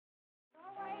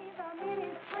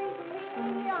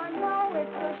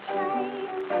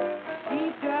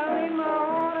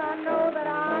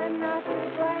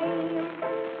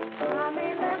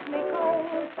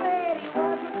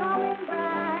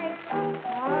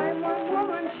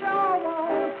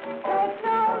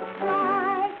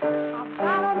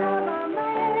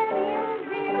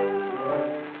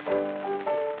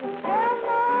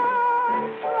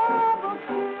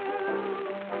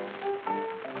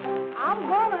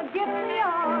get me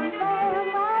under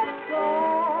my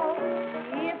soul.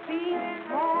 If he's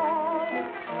small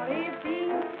or if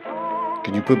he's tall.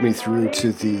 Can you put me through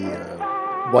to the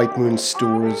White Moon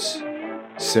Stores,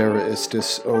 Sarah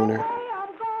Estes owner?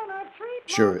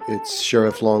 Sure, it's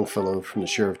Sheriff Longfellow from the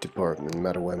Sheriff Department in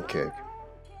Mattawamkeag.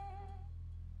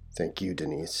 Thank you,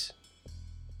 Denise.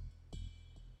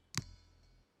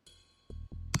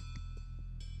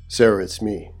 Sarah, it's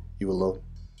me. You alone?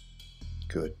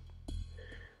 Good.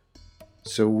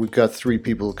 So we've got 3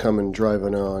 people coming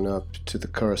driving on up to the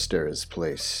Carstairs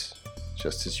place,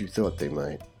 just as you thought they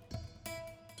might.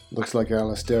 Looks like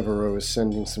Alice Devereaux is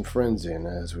sending some friends in,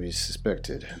 as we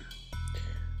suspected.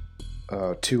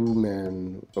 2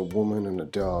 men, a woman, and a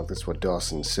dog. That's what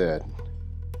Dawson said.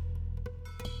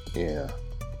 Yeah.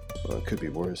 Well, it could be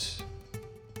worse.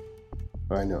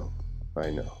 I know.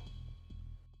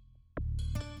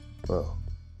 Well,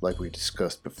 like we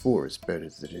discussed before, it's better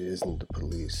that it isn't the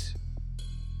police.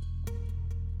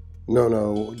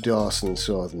 No, Dawson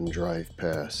saw them drive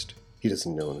past. He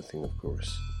doesn't know anything, of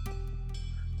course.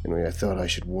 Anyway, I thought I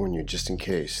should warn you just in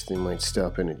case. They might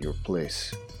stop in at your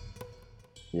place.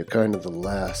 You're kind of the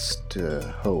last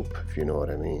hope, if you know what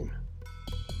I mean.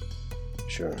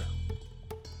 Sure.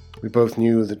 We both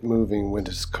knew that moving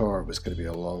Winter's car was going to be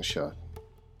a long shot.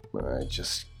 I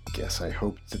just guess I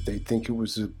hoped that they'd think it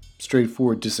was a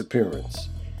straightforward disappearance.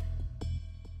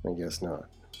 I guess not.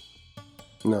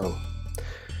 No.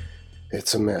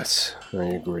 It's a mess, I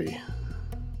agree.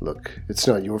 Look, it's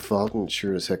not your fault, and it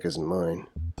sure as heck isn't mine.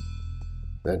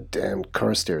 That damned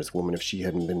Carstairs woman, if she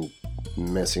hadn't been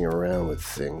messing around with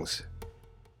things.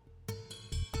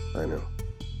 I know.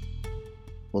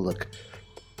 Well, look,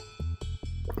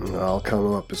 I'll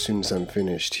come up as soon as I'm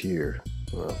finished here.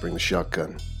 I'll bring the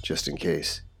shotgun, just in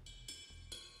case.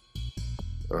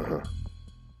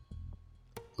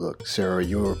 Look, Sarah,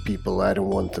 your people, I don't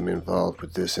want them involved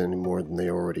with this any more than they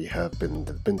already have been.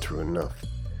 They've been through enough.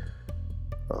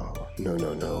 Oh,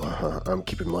 no. I'm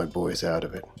keeping my boys out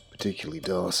of it, particularly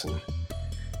Dawson.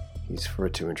 He's far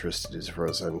too interested as far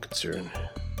as I'm concerned.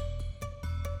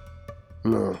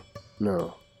 No.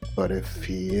 But if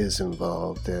he is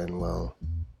involved, then, well,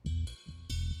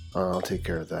 I'll take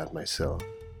care of that myself.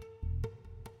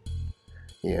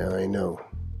 Yeah, I know.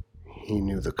 He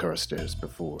knew the Carstairs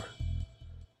before.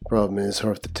 Problem is,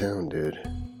 half the town did.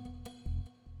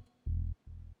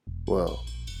 Well,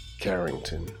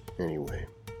 Carrington, anyway.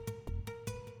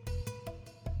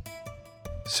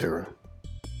 Sarah,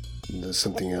 there's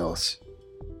something else.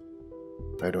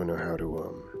 I don't know how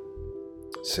to,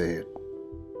 say it.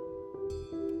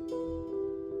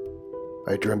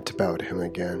 I dreamt about him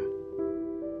again.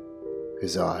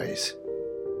 His eyes.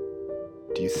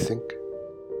 Do you think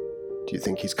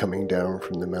he's coming down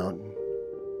from the mountain?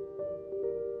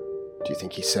 Do you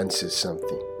think he senses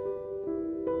something?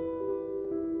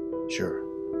 Sure.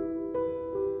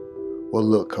 Well,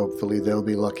 look, hopefully they'll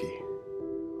be lucky.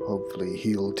 Hopefully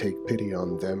he'll take pity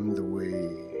on them the way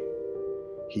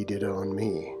he did on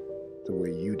me, the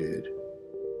way you did.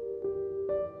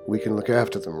 We can look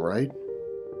after them, right?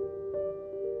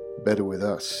 Better with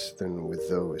us than with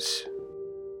those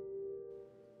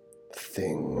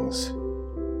things.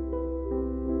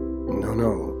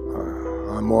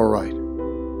 No, I'm all right.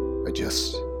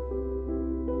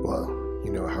 Well,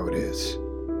 you know how it is.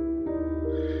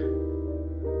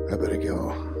 I better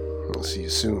go. I'll see you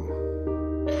soon.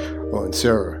 Oh, and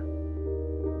Sarah,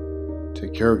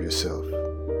 take care of yourself,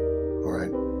 all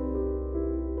right?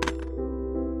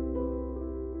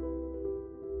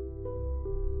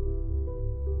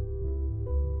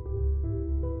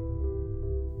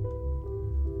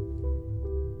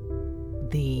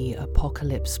 The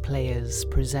Apocalypse Players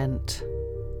present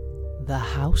The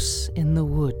House in the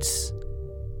Woods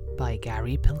by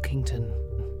Gary Pilkington.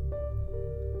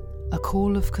 A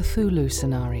Call of Cthulhu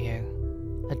scenario,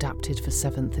 adapted for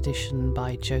 7th edition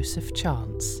by Joseph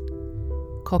Chance.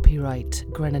 Copyright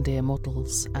Grenadier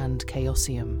Models and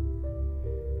Chaosium.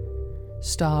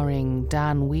 Starring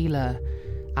Dan Wheeler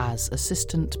as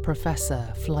Assistant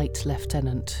Professor Flight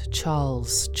Lieutenant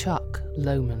Charles Chuck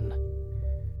Lohman.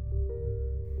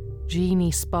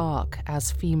 Jeannie Spark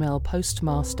as female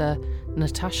postmaster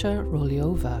Natasha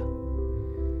Rolyova.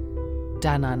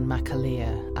 Danan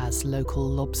Makalia as local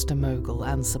lobster mogul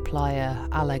and supplier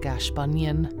Alagash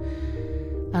Bunyan.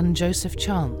 And Joseph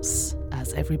Chance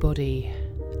as everybody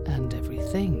and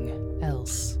everything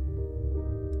else.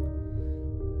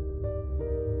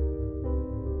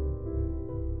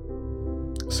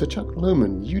 So Chuck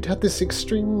Lohman, you'd had this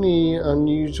extremely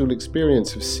unusual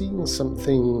experience of seeing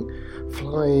something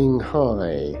flying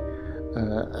high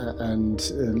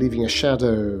and leaving a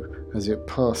shadow as it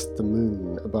passed the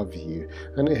moon above you,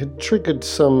 and it had triggered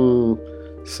some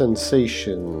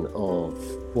sensation of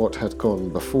what had gone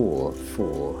before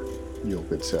for your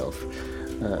good self,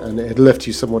 and it had left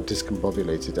you somewhat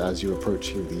discombobulated as you were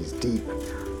approaching these deep,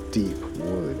 deep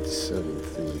woods and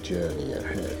the journey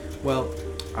ahead. Well,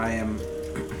 I am.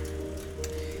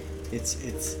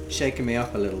 It's shaken me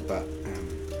up a little, but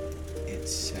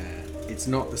it's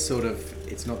not the sort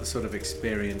of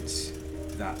experience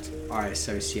that I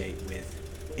associate with.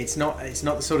 It's not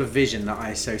the sort of vision that I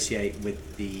associate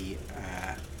with the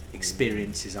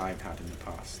experiences I've had in the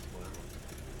past.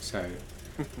 So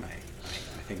I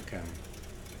think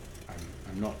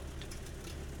I'm not.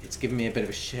 It's given me a bit of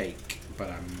a shake, but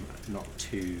I'm not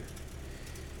too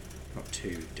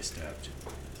disturbed.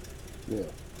 Yeah.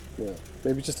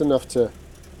 Maybe just enough to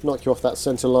knock you off that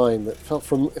centre line that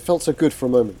felt so good for a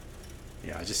moment.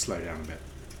 Yeah, I just slow down a bit.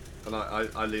 And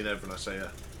I lean over and I say,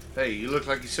 hey, you look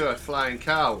like you saw a flying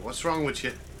cow. What's wrong with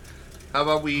you? How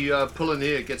about we pull in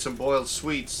here, get some boiled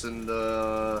sweets and...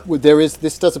 Well,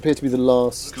 this does appear to be the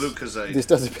last... Glucosade. This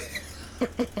does appear...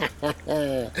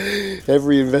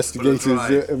 Every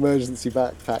investigator's emergency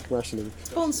backpack rationing.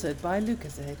 Sponsored by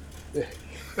Lucozade.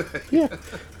 Yeah,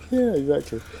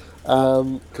 exactly.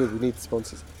 Good, we need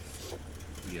sponsors.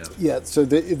 Yeah, so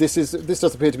this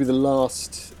does appear to be the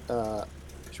last,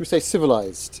 should we say,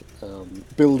 civilized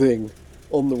building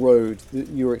on the road that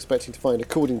you were expecting to find,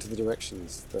 according to the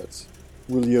directions that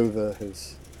Wilyova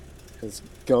has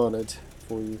garnered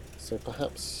for you. So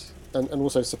perhaps, and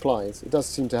also supplies. It does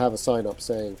seem to have a sign up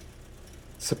saying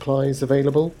supplies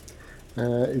available,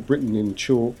 written in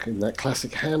chalk in that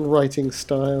classic handwriting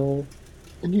style.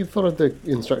 And you've followed the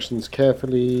instructions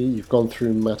carefully. You've gone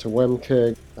through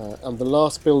Matawemke, and the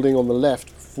last building on the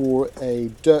left for a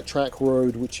dirt track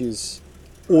road which is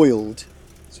oiled.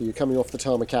 So you're coming off the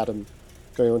Tarmacadam,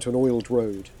 going onto an oiled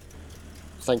road.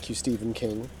 Thank you, Stephen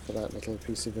King, for that little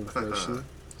piece of information.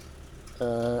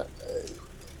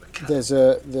 There's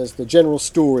the general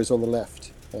store is on the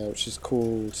left, which is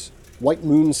called White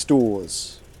Moon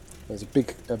Stores. There's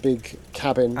a big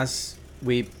cabin. As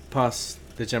we pass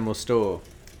the general store,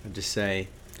 I just say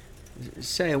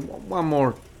one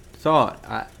more thought.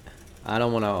 I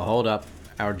don't want to hold up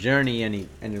our journey any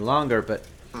longer, but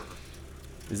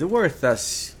is it worth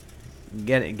us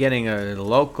getting a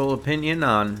local opinion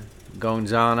on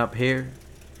goings on up here?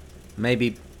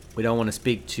 Maybe we don't want to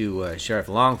speak to Sheriff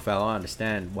Longfellow. I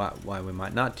understand why we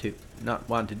might not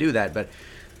want to do that, but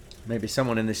maybe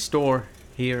someone in this store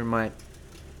here might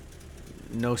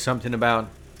know something about.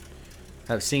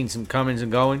 Have seen some comings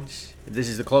and goings. If this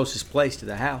is the closest place to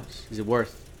the house, is it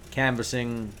worth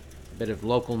canvassing a bit of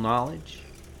local knowledge?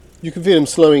 You can feel him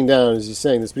slowing down as he's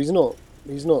saying this, but he's not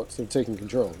sort of taking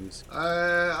control.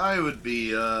 I would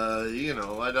be,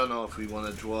 I don't know if we want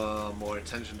to draw more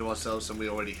attention to ourselves than we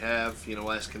already have,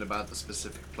 asking about the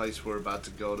specific place we're about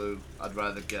to go to. I'd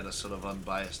rather get a sort of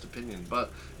unbiased opinion.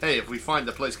 But, hey, if we find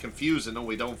the place confusing or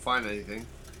we don't find anything,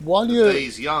 while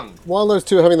those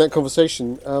two are having that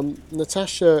conversation,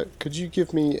 Natasha, could you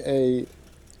give me a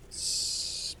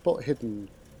spot hidden?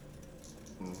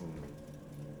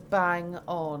 Bang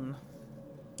on.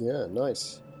 Yeah,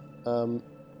 nice. You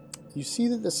see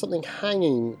that there's something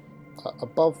hanging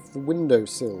above the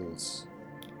windowsills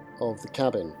of the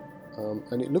cabin,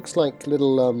 and it looks like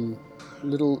little.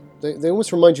 They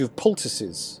almost remind you of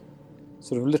poultices,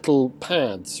 sort of little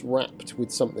pads wrapped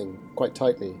with something quite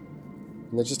tightly.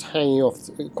 And they're just hanging off,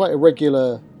 quite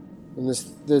irregular. And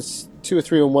there's 2 or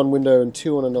 3 on one window and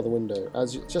 2 on another window.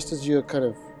 Just as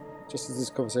this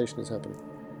conversation is happening.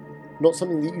 Not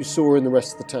something that you saw in the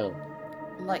rest of the town.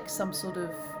 Like some sort of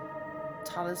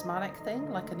talismanic thing,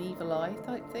 like an evil eye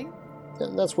type thing.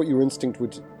 That's what your instinct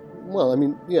would. Well, I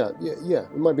mean, yeah.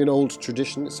 It might be an old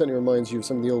tradition. It certainly reminds you of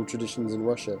some of the old traditions in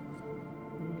Russia,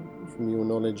 from your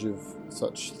knowledge of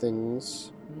such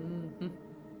things.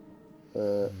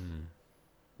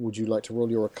 Would you like to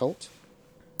roll your occult?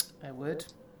 I would.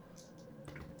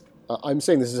 I'm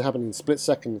saying this is happening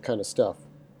split-second kind of stuff.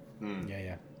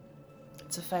 Yeah.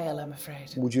 It's a fail, I'm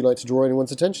afraid. Would you like to draw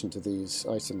anyone's attention to these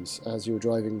items as you're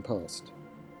driving past?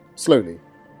 Slowly.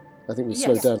 I think we've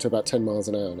slowed down to about 10 miles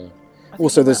an hour now. I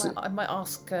might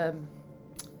ask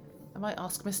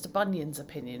Mr. Bunyan's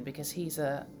opinion, because he's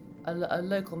a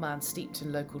local man steeped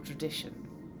in local tradition.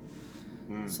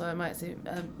 So I might say,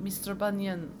 Mr.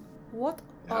 Bunyan, what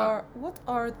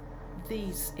are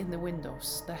these in the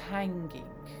windows? The hanging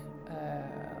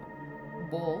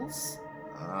balls?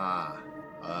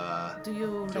 Do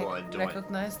you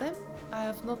recognize them? I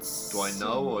have not seen... Do I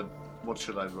know, or what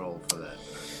should I roll for that?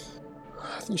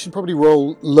 I think you should probably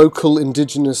roll local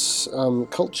indigenous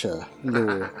culture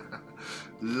law.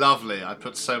 Lovely. I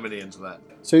put so many into that.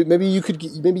 So maybe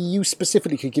you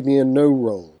specifically could give me a no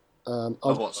roll.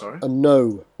 What, sorry? A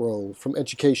no roll from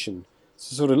education.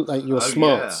 So sort of like your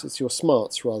smarts. Yeah. It's your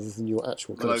smarts rather than your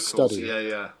actual kind Locals, of study.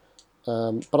 yeah.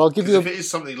 But I'll give you If it is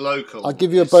something local... I'll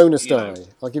give you a it's, bonus you know, die.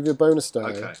 I'll give you a bonus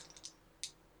die. Okay.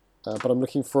 But I'm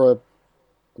looking for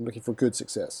good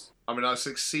success. I mean, I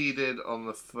succeeded on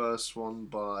the first one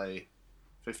by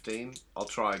 15. I'll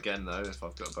try again, though, if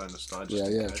I've got a bonus die.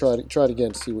 Just in case. Try it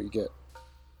again to see what you get.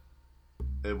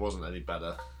 It wasn't any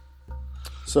better.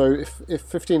 So if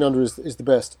 15 under is the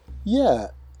best,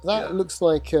 that looks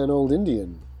like an old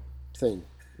Indian thing.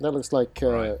 That looks like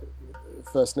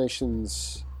First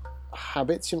Nations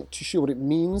habits. You're not too sure what it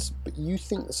means, but you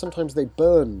think that sometimes they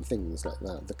burn things like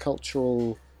that. The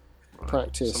cultural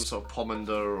practice. Some sort of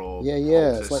pomander or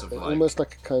It's poultice like of almost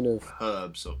like a kind of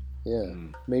herbs or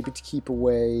maybe to keep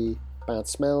away bad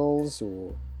smells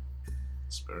or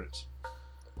spirits.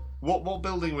 What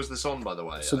building was this on, by the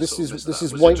way? So this is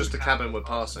was White. it just a cabin we're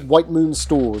passing? White Moon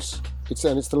Stores. It's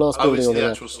the last building it's on the there.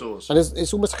 actual stores. And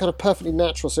it's almost kind of perfectly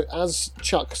natural. So as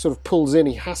Chuck sort of pulls in,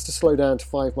 he has to slow down to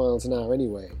 5 miles an hour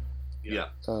anyway. Yeah.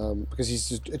 Because he's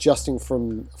just adjusting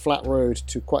from a flat road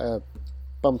to quite a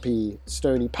bumpy,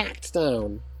 stony,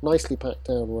 nicely packed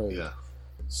down road. Yeah.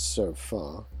 So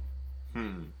far.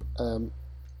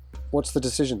 What's the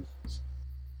decision?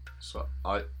 So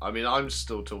I mean, I'm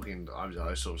still talking.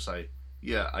 I sort of say,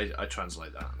 I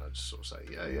translate that, and I just sort of say,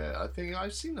 I think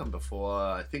I've seen them before.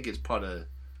 I think it's part of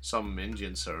some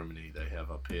Indian ceremony they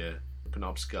have up here,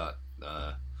 Penobscot.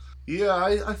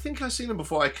 I think I've seen them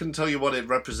before. I couldn't tell you what it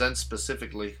represents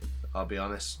specifically. I'll be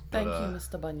honest. Thank you,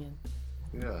 Mr. Bunyan.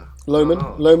 Yeah. Loman,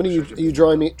 are you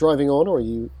driving? driving on, or are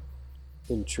you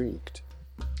intrigued?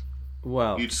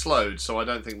 Well, You'd slowed, so I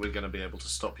don't think we're going to be able to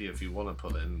stop you if you want to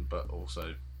pull in. But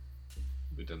also,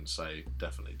 we didn't say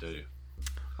definitely do.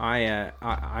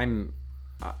 I'm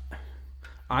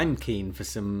keen for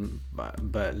some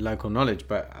but local knowledge,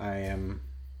 but I'm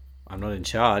not in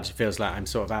charge. It feels like I'm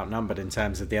sort of outnumbered in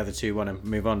terms of the other two want to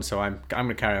move on, so I'm going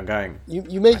to carry on going.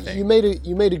 You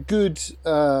made a good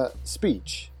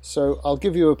speech, so I'll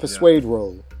give you a persuade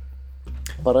roll,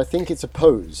 but I think it's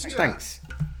opposed. Thanks.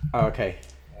 Oh, okay.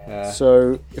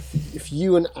 So if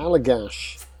you and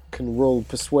Allagash can roll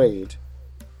persuade,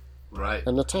 Right.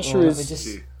 and Natasha Well,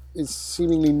 is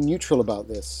seemingly neutral about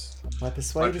this. My My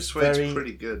persuade is persuade's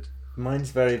pretty good. Mine's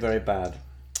very, very bad.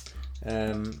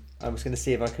 I was going to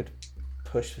see if I could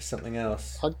push for something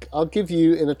else. I'll give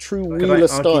you, in a true Could Wheeler I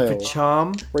style, argue for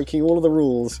charm? breaking all of the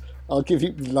rules, I'll give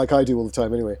you, like I do all the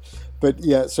time anyway. But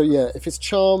if it's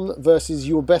charm versus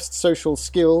your best social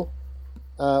skill,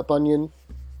 Bunyan,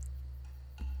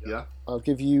 Yeah. I'll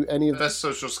give you any of Best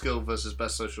social skill versus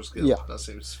best social skill. Yeah. That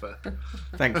seems fair.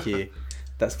 Thank you.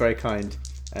 That's very kind.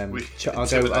 I'll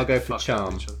Intimidate go the for fuck out of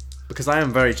charm each other. because I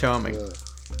am very charming. Yeah.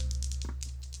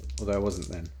 Although I wasn't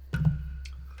then.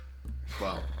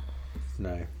 Well,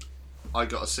 No, I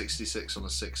got a 66 on a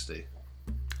 60.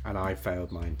 and I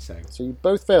failed mine. So So you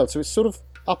both failed. So it's sort of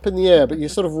up in the air, but you're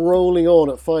sort of rolling on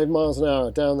at 5 miles an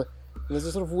hour down the. And there's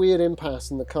a sort of weird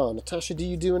impasse in the car. Natasha, do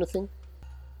you do anything?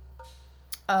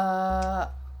 I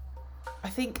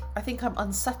think I'm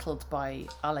unsettled by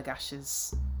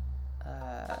Allagash's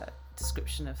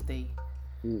description of the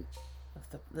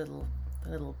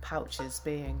little pouches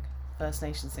being First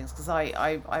Nations things, because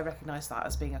I recognise that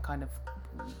as being a kind of,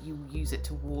 you use it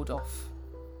to ward off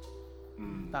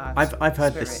bad I've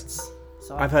heard spirits. this.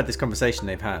 So I've heard this conversation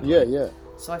they've had. Yeah.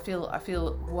 So I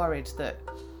feel worried that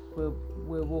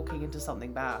we're walking into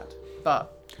something bad,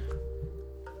 but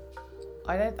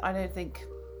I don't think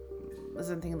there's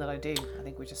anything that I do. I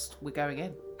think we're going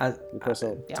in. You press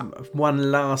on. Yeah.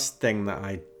 One last thing that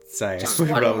I'd say as we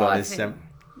one roll on last is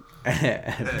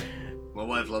My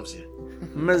wife loves you.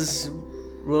 Ms.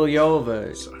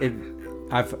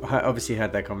 Rulyova, I've obviously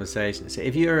had that conversation. So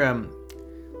if you're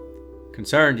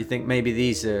concerned, you think maybe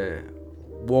these are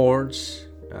wards,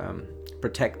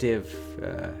 protective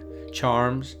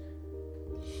charms,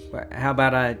 but how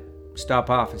about I stop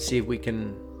off and see if they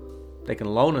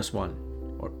can loan us one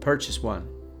or purchase one?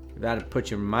 That'd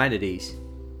put your mind at ease.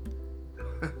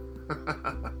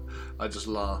 I just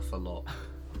laugh a lot.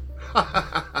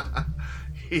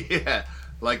 Yeah,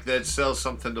 like they'd sell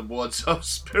something to ward off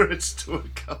spirits to a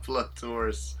couple of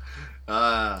tourists.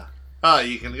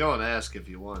 You can go and ask if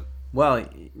you want. Well,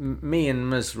 me and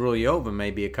Ms. Rulyova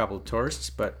may be a couple of tourists,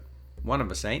 but one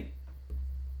of us ain't.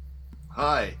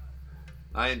 Hi,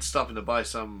 I ain't stopping to buy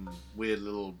some weird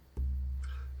little.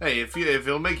 Hey, if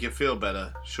it'll make you feel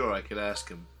better, sure, I could ask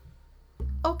him.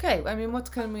 Okay, I mean, what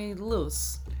can we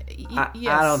lose? I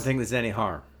don't think there's any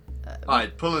harm.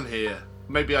 Alright, pull in here.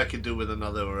 maybe I could do with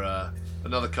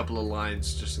another couple of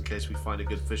lines just in case we find a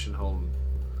good fishing hole.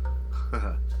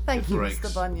 Thank you, breaks.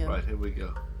 Mr. Bunyan. Right, here we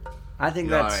go. I think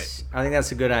Yeah,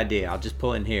 that's a good idea. I'll just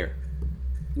pull in here.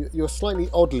 You're slightly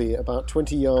oddly about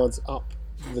 20 yards up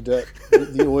the dirt,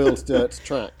 the oiled dirt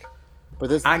track.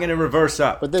 But I'm gonna reverse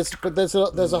up. But there's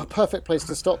a perfect place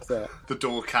to stop there. The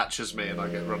door catches me and I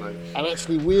get run over. And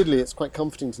actually, weirdly, it's quite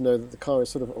comforting to know that the car is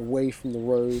sort of away from the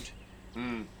road.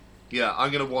 Yeah,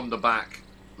 I'm going to wander back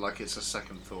like it's a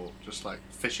second thought. Just like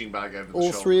fishing bag over the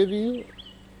All shoulder. three of you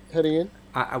heading in?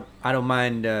 I don't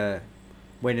mind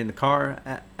waiting in the car,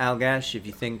 Algash, if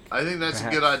you think. I think that's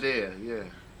perhaps. a good idea, yeah.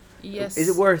 Yes. Is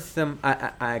it worth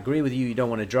I agree with you. You don't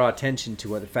want to draw attention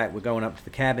to the fact we're going up to the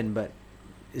cabin, but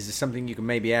is there something you can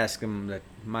maybe ask them that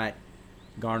might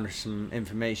garner some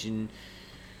information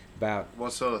about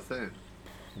What sort of thing?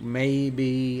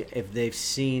 maybe if they've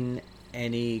seen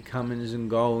any comings and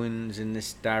goings in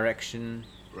this direction?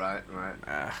 Right.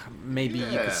 Maybe you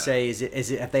Yeah. could say, is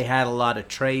it have they had a lot of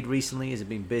trade recently? Has it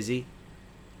been busy?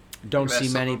 Don't There's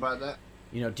see many. something about that?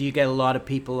 You know, do you get a lot of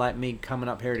people like me coming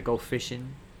up here to go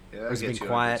fishing? Yeah, Or I has it get been you, I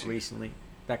quiet get you. recently?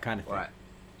 That kind of thing. Right.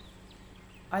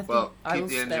 I think Well, I keep will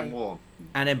the stay. engine warm.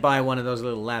 And then buy one of those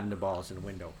little lavender balls in the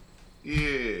window.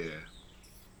 Yeah.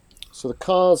 So the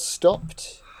car's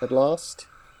stopped at last.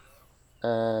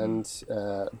 And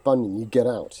Bunyan, you get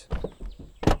out.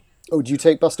 Oh, do you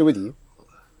take Buster with you?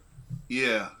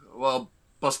 Yeah. Well,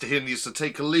 Buster Hinn used to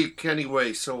take a leak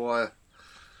anyway, so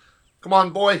come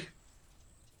on, boy.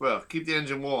 Well, keep the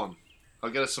engine warm. I'll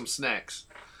get us some snacks.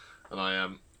 And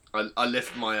I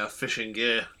lift my fishing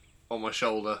gear on my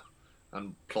shoulder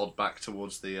and plod back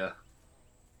towards the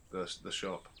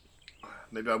shop.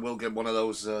 Maybe I will get one of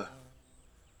those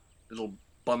little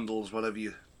bundles, whatever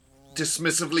you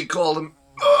dismissively call them.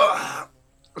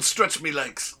 And stretch me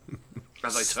legs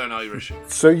as I turn Irish.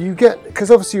 So you get,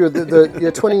 because obviously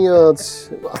you're 20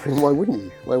 yards. I mean, why wouldn't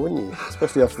you? Why wouldn't you?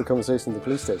 Especially after the conversation at the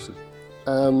police station.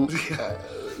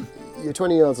 You're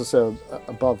 20 yards or so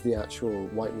above the actual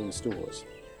White Moon stores,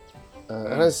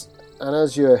 and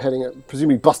as you're heading,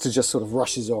 presumably Buster just sort of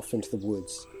rushes off into the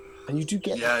woods, and you do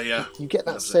get you get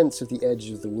that sense of the edge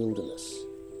of the wilderness.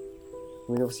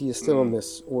 I mean, obviously you're still on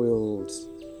this oiled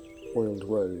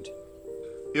road.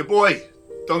 Yeah, boy,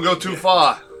 don't go too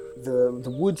far.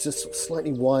 The woods are sort of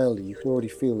slightly wilder. You can already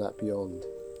feel that beyond,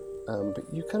 but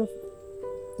you kind of,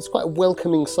 it's quite a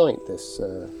welcoming sight.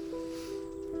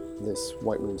 This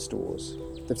White Moon stores.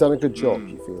 They've done a good job,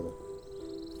 you feel.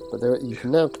 But you can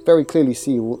now very clearly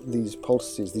see all these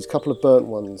poultices, these couple of burnt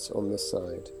ones on this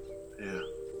side. Yeah.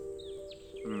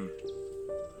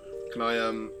 Can I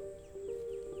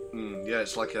yeah,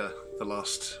 it's like the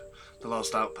last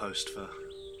outpost for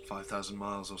 5,000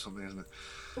 miles or something, isn't it?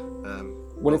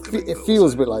 Well, it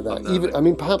feels a bit like that. Even, I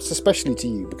mean, perhaps especially to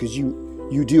you, because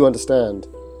you do understand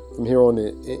from here on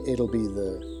it'll be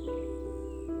the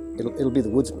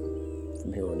woodsman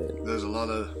from here on in. There's a lot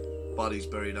of bodies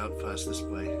buried out past this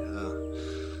way.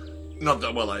 Not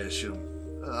that well, I assume.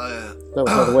 That was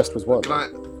how the West was won.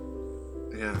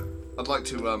 Yeah, I'd like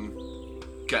to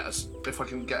if I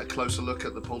can get a closer look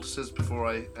at the poultices before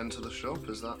I enter the shop.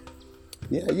 Is that?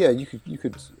 Yeah. You could.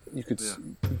 Yeah.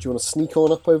 Do you want to sneak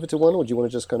on up over to one, or do you want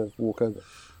to just kind of walk over?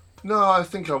 No, I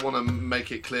think I want to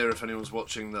make it clear if anyone's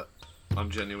watching that I'm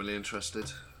genuinely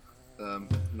interested. I'm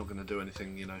not going to do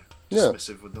anything,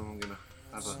 dismissive with them. I'm going to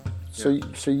have a...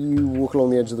 So you walk along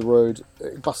the edge of the road.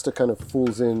 Buster kind of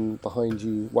falls in behind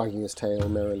you, wagging his tail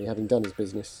merrily, having done his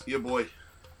business. Yeah, boy.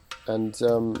 And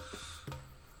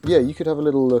you could have a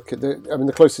little look at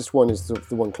the closest one is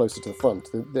the one closer to the front.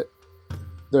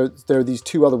 There are these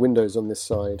two other windows on this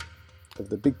side of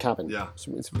the big cabin. Yeah.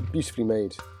 So it's a beautifully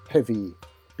made, heavy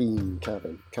beam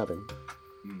cabin.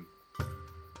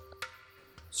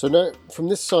 So now, from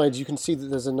this side, you can see that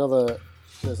there's another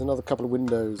couple of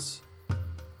windows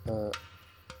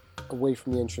away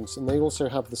from the entrance, and they also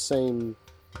have the same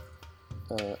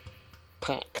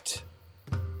packed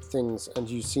things. And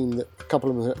you've seen that a couple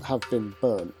of them have been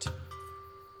burnt,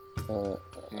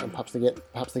 and perhaps they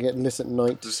get lit at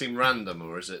night. Does it seem random,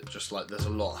 or is it just like there's a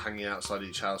lot hanging outside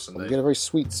each house and You they... get a very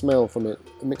sweet smell from it,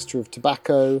 a mixture of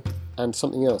tobacco and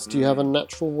something else. Do you have a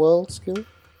natural world skill?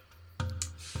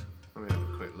 Let me have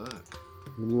a quick look.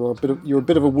 I mean, you're a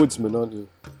bit of a woodsman, aren't you?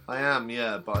 I am,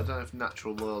 yeah, but I don't know if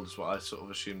natural world is what I sort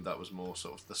of assumed that was more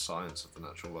sort of the science of the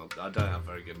natural world. I don't have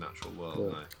very good natural world,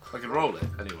 no. I can roll it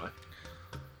anyway.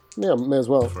 Yeah, may as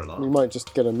well. For a lot. You might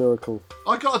just get a miracle.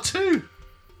 I got a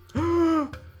 2!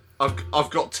 I've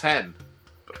got 10.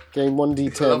 Gain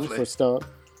 1d10 Lovely. for a start.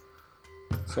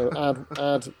 So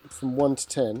add from 1 to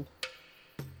 10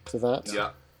 to that.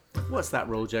 Yeah. What's that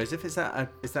rule, Joseph? Is that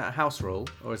a house rule,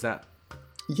 or is that?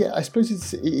 Yeah, I suppose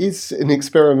it is an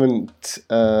experimental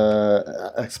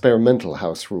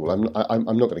house rule. I'm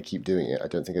not going to keep doing it. I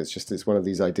don't think it's one of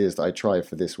these ideas that I try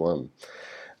for this one.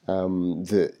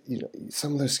 That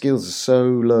some of those skills are so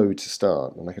low to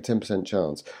start, like a 10%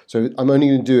 chance. So I'm only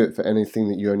going to do it for anything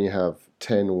that you only have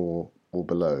 10 or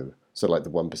below. So like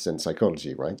the 1%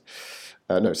 psychology, right?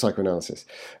 No, psychoanalysis.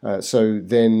 So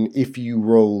then if you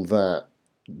roll that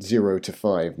 0 to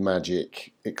 5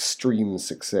 magic extreme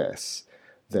success,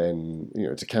 then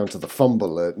to counter the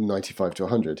fumble at 95 to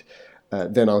 100,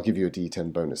 then I'll give you a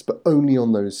D10 bonus, but only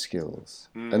on those skills.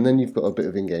 And then you've got a bit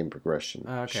of in-game progression,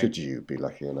 should you be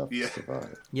lucky enough to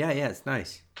survive. Yeah, it's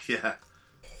nice. Yeah.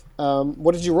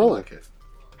 What did you roll? I like it.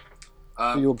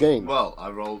 For your game? Well, I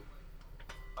rolled...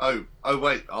 Oh,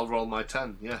 wait, I'll roll my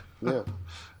 10, yeah. Yeah.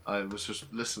 I was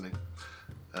just listening.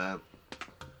 I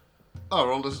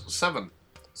rolled a 7.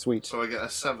 Sweet. So I get a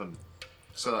 7.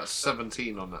 So that's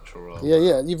 17 on natural roll.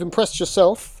 Yeah. You've impressed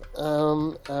yourself.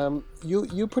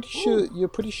 You're pretty sure. You're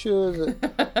pretty sure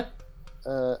that.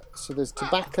 So there's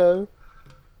tobacco,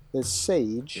 there's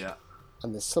sage,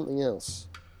 and there's something else,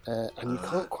 and you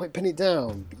can't quite pin it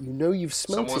down. But you've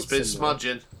smelt Someone's it. been somewhere.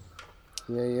 smudging.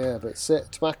 Yeah. But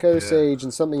tobacco, sage,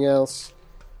 and something else.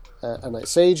 And like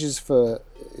sage is for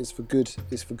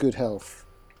good health.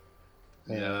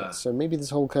 So maybe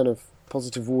this whole kind of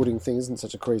positive warding thing isn't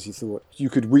such a crazy thought. You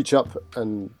could reach up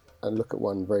and look at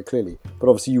one very clearly, but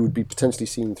obviously you would be potentially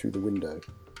seen through the window,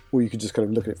 or you could just kind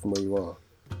of look at it from where you are.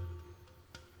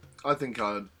 I think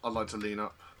I'd like to lean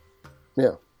up.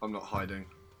 Yeah. I'm not hiding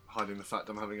the fact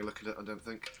I'm having a look at it, I don't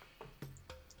think.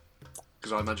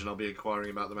 Because I imagine I'll be inquiring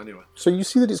about them anyway. So you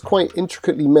see that it's quite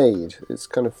intricately made. It's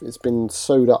been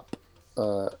sewed up,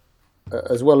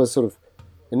 as well as sort of.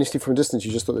 Initially, from a distance,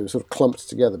 you just thought they were sort of clumped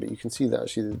together, but you can see that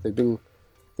actually they've been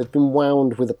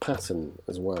wound with a pattern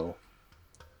as well.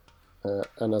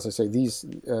 And as I say, these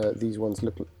ones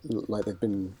look like they've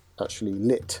been actually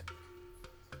lit,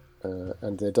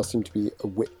 and there does seem to be a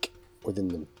wick within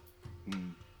them.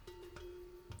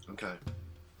 Okay.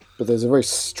 But there's a very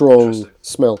strong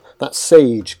smell. That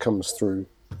sage comes through,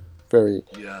 very,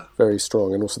 very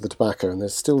strong, and also the tobacco. And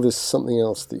there's still this something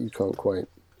else that you can't quite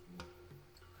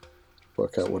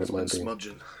work out what it might be.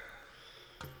 Smudging.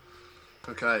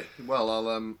 Okay, well, I'll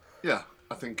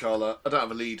I think I don't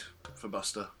have a lead for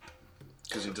Buster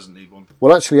because he doesn't need one.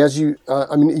 Well, actually, as you,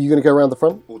 are you going to go around the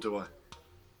front? Or do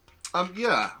I?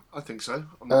 Yeah, I think so.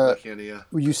 I'm not making any.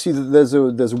 Well, you see that there's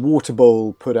a water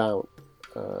bowl put out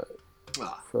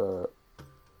for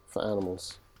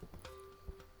animals.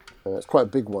 It's quite a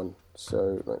big one,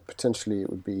 so like potentially it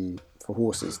would be for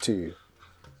horses too.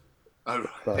 Oh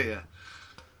right, yeah.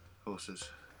 Horses.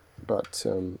 But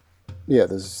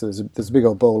there's a big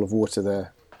old bowl of water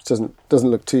there. Which doesn't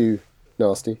look too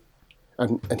nasty,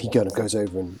 and he kind of goes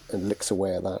over and licks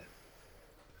away at that.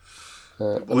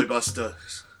 Boy, Buster,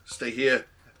 stay here.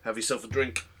 Have yourself a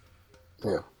drink.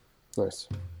 Yeah, nice.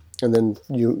 And then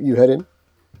you head in.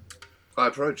 I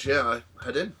approach. Yeah, I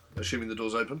head in, assuming the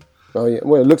door's open. Oh yeah.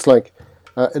 Well, it looks like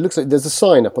there's a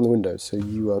sign up on the window, so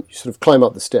you sort of climb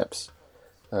up the steps,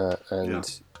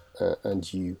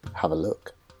 and you have a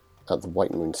look at the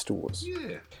White Moon stores.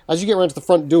 Yeah. As you get around to the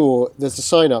front door, there's a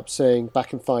sign up saying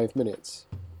back in 5 minutes.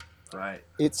 Right.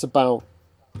 It's about,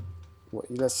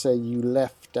 let's say you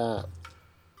left at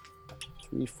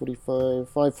 3:45,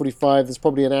 5:45. There's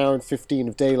probably an hour and 15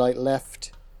 of daylight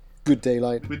left. Good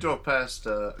daylight. We drove past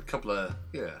a couple of,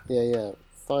 Yeah.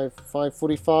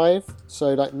 5:45.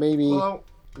 So like maybe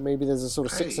there's a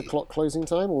sort of 6 o'clock closing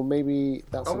time, or maybe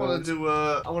that's. I want to do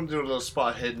a little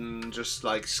spot hidden, just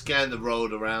like scan the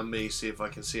road around me, see if I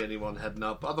can see anyone heading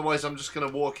up. Otherwise, I'm just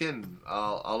gonna walk in.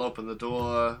 I'll open the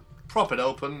door, prop it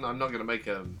open. I'm not gonna make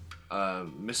a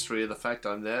mystery of the fact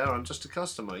I'm there. I'm just a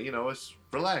customer. It's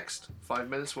relaxed. 5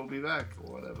 minutes, we'll be back,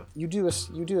 or whatever. You do a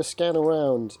scan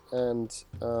around, and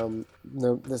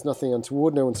no, there's nothing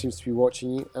untoward. No one seems to be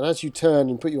watching you. And as you turn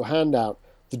and put your hand out,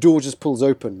 the door just pulls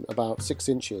open about 6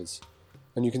 inches,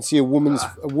 and you can see a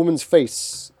woman's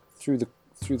face through the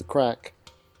crack.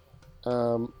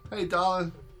 Hey,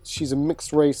 darling. She's a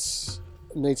mixed race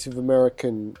Native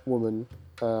American woman.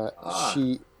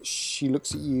 She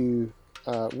looks at you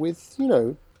with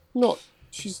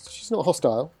she's not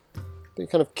hostile, but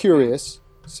kind of curious.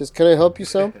 Says, "Can I help you,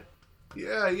 Sam?"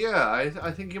 Yeah.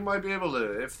 I think you might be able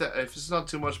to if it's not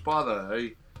too much bother.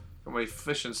 I got my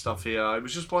fishing stuff here. I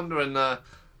was just wondering.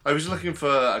 I was looking for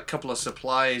a couple of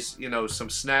supplies,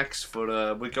 some snacks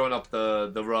for. We're going up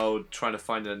the road trying to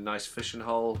find a nice fishing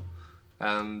hole,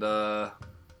 and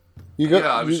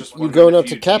I was just you wondering going if up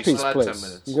to you Cappy's still had 10 place?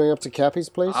 minutes. You going up to Cappy's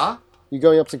place? Huh? You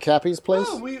going up to Cappy's place?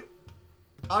 Oh,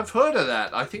 I've heard of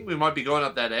that. I think we might be going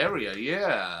up that area.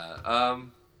 Yeah.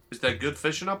 Is there good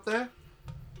fishing up there?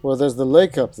 Well, there's the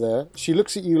lake up there. She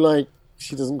looks at you like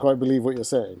she doesn't quite believe what you're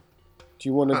saying. Do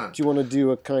you want to? Huh. Do you want to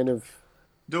do a kind of?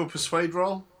 Do a persuade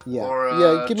roll? Yeah, Or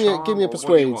yeah. Give me a charm, or what do you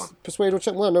persuade, want? persuade or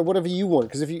check. Well, no, whatever you want.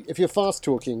 Because if you're fast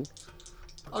talking,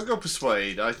 I'll go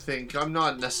persuade. I think I'm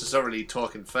not necessarily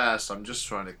talking fast. I'm just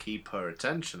trying to keep her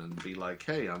attention and be like,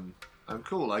 hey, I'm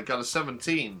cool. I got a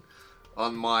 17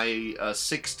 on my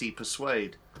 60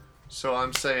 persuade. So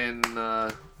I'm saying,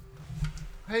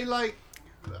 hey, like,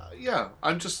 yeah,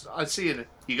 I see it.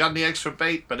 You got any extra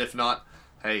bait? But if not,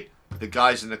 hey, the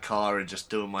guys in the car are just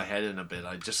doing my head in a bit.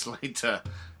 I'd just like to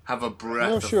have a breath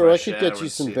no, of sure, I fresh could air get you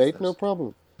and some see if bait. there's- No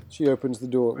problem. She opens the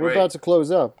door. We're Great. about to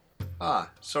close up.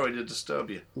 Sorry to disturb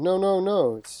you.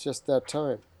 No. It's just that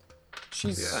time.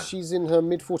 She's in her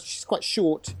mid-40s. She's quite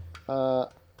short,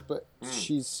 but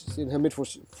she's in her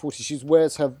mid-40s. She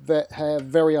wears her hair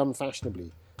very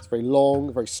unfashionably. It's very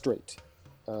long, very straight.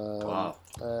 Wow.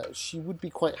 She would be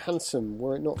quite handsome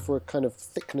were it not for a kind of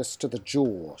thickness to the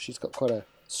jaw. She's got quite a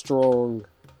strong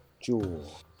jaw.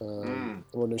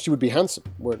 Well, no, she would be handsome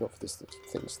were it not for this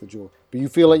thickness to the jaw. But you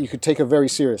feel like you could take her very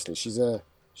seriously. She's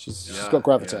got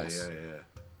gravitas.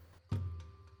 Yeah.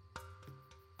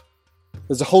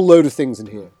 There's a whole load of things in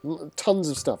here. Tons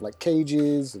of stuff, like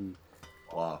cages and...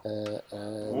 Wow. and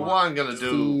Well, what I'm going to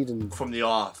feed do and- from the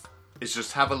off is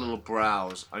just have a little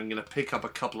browse. I'm going to pick up a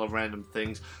couple of random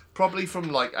things. Probably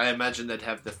from, like, I imagine they'd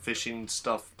have the fishing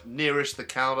stuff nearest the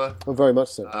counter. Oh, very much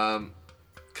so.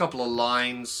 Couple of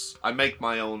lines. I make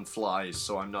my own flies,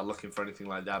 so I'm not looking for anything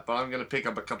like that. But I'm going to pick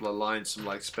up a couple of lines, some,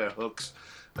 like, spare hooks,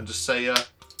 and just say,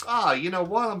 you know,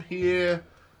 while I'm here,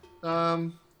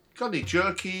 got any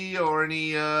jerky or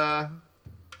any, I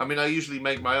mean, I usually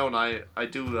make my own. I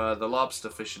do the lobster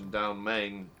fishing down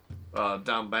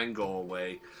down Bangor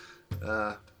way.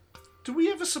 Do we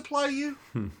ever supply you?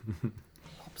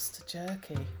 Lobster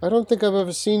jerky. I don't think I've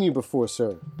ever seen you before,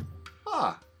 sir.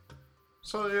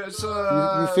 So it's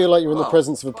You feel like you're in the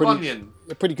presence of a Bunyan.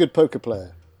 pretty good poker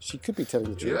player. She could be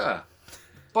telling the truth. Yeah.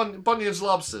 Bunyan's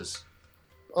Lobsters.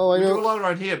 Oh, I We do a know. lot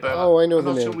around here, but Oh, I know I'm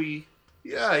the not name. sure we.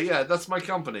 Yeah, that's my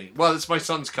company. Well, it's my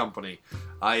son's company.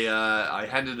 I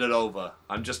handed it over.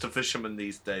 I'm just a fisherman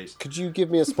these days. Could you give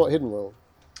me a spot hidden roll?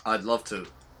 I'd love to,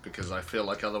 because I feel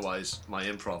like otherwise my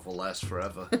improv will last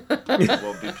forever. It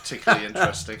won't be particularly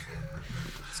interesting.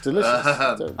 It's delicious.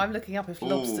 Don't- I'm looking up if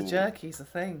lobster Ooh. jerky's a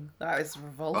thing. That is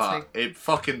revolting. It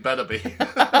fucking better be. It is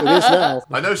now.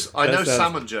 I know sounds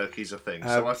salmon jerky's a thing,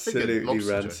 so I figured absolutely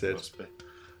lobster jerky rancid. must be.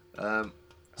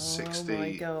 60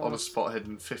 my God. on a spot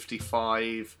hidden,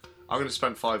 55. I'm going to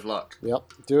spend 5 luck. Yep,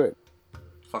 do it.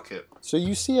 Fuck it. So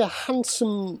you see a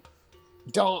handsome,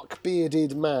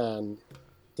 dark-bearded man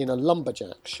in a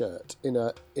lumberjack shirt in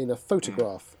a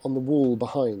photograph on the wall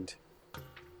behind,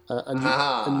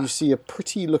 and you see a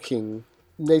pretty-looking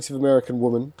Native American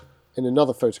woman in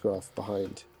another photograph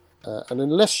behind. And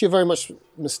unless you're very much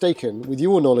mistaken, with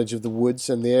your knowledge of the woods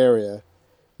and the area,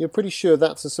 you're pretty sure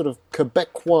that's a sort of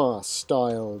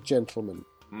Quebecois-style gentleman.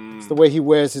 It's the way he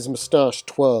wears his moustache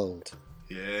twirled.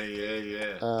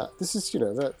 Yeah. This is,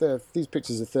 these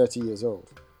pictures are 30 years old.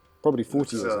 Probably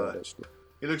 40 years old, actually.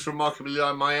 He looks remarkably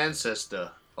like my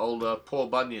ancestor, old Paul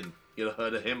Bunyan. You'd have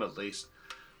heard of him at least.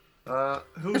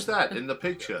 Who's that in the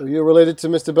picture? Well, you're related to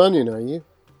Mr. Bunyan, are you?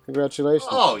 Congratulations.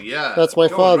 Oh, yeah. That's my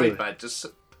Going father. right back to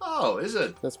oh, is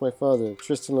it? That's my father,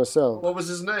 Tristan LaSalle. What was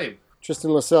his name?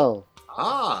 Tristan LaSalle.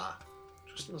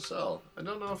 Tristan LaSalle. I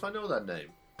don't know if I know that name.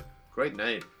 Great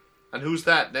name. And who's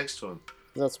that next to him?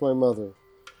 That's my mother.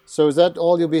 So is that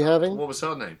all you'll be having? What was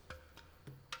her name?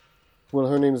 Well,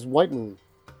 her name's Whiteman.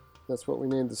 That's what we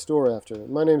named the store after.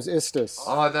 My name's Istis.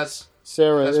 Oh, that's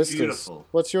Sarah that's Istis. beautiful.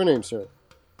 What's your name, sir?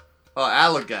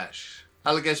 Allagash.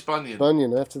 Allagash Bunyan.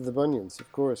 Bunyan, after the Bunyans,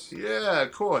 of course. Yeah,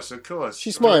 of course. She Direct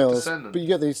smiles, descendant. but you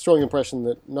get the strong impression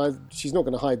that she's not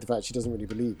going to hide the fact she doesn't really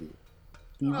believe you.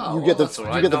 You Oh, get well, that's all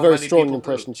right. you get the Not very many strong people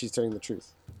impression do. she's telling the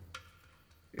truth.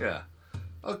 Yeah.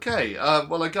 Okay.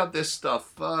 Well, I got this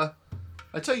stuff. I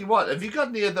tell you what. Have you got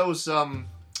any of those?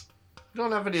 You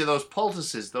don't have any of those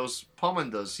poultices, those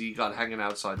pomanders you got hanging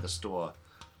outside the store.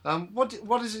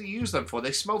 What is it you use them for?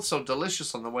 They smelled so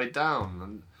delicious on the way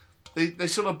down, and they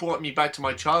sort of brought me back to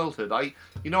my childhood. I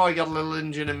got a little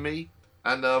Indian in me,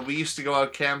 and we used to go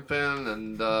out camping,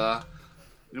 and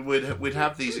we'd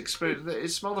have these experiences. It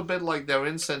smelled a bit like their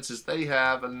incenses they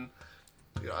have, and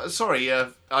sorry,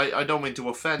 I don't mean to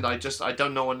offend. I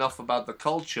don't know enough about the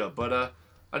culture, but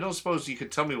I don't suppose you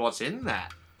could tell me what's in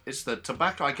that. it's the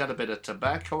tobacco. I got a bit of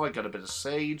tobacco. I got a bit of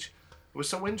sage. It was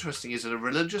so interesting. Is it a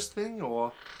religious thing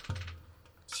or?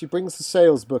 She brings the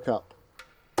sales book up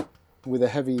with a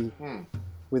heavy,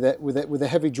 with a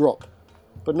heavy drop,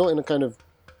 but not in a kind of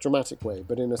dramatic way,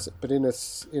 but in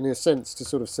a sense to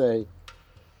sort of say,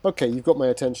 okay, you've got my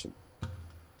attention, and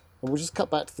we'll just cut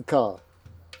back to the car.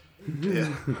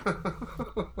 Yeah.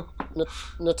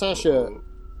 Natasha,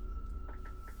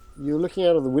 you're looking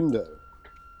out of the window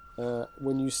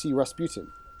when you see Rasputin.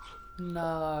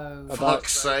 No.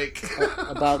 Fuck's sake.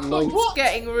 About 90, It's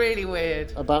getting really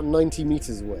weird. about 90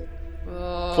 meters away.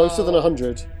 Oh. Closer than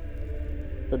 100,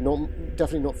 but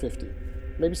definitely not 50.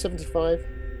 Maybe 75.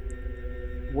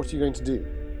 What are you going to do?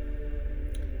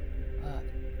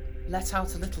 Let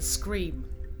out a little scream.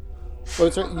 Well,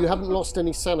 you haven't lost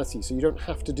any sanity, so you don't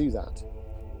have to do that.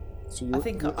 So you're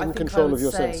in control would of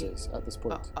your say- senses at this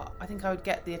point. I think I would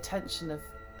get the attention of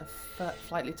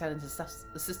Flight Lieutenant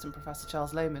Assistant Professor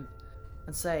Charles Lohman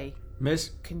and say,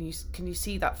 Miss, can you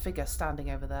see that figure standing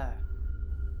over there?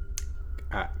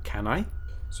 can I?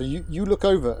 So you look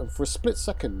over, and for a split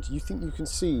second, you think you can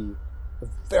see a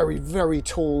very, very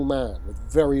tall man with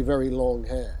very, very long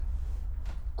hair.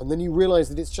 And then you realise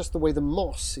that it's just the way the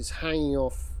moss is hanging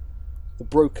off the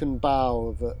broken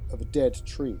bough of a dead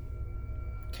tree.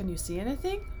 Can you see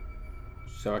anything?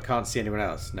 So I can't see anyone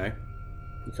else, no?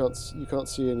 You can't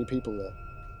see any people there.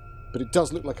 But it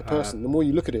does look like a person. The more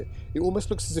you look at it, it almost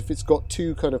looks as if it's got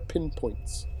two kind of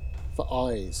pinpoints for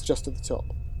eyes just at the top.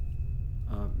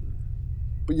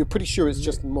 But you're pretty sure it's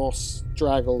just moss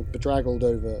bedraggled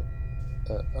over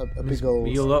a big old...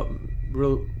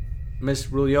 Miss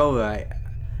Rulyova,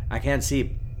 I can't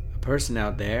see a person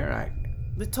out there.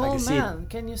 The tall can see man.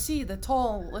 Can you see the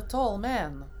tall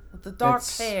man with the dark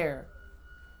It's- hair?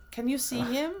 Can you see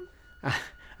him?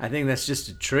 I think that's just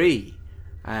a tree.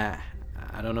 I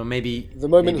don't know, maybe The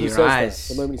moment maybe he your says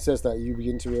eyes, that, you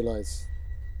begin to realise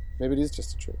maybe it is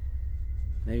just a tree.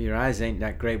 maybe your eyes ain't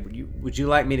that great. Would you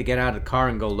like me to get out of the car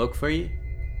and go look for you?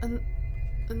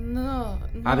 No.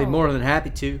 I'd be more than happy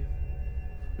to.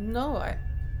 No,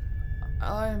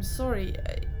 I'm sorry.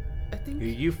 I think. Are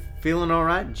you feeling all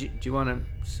right? Do you want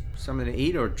something to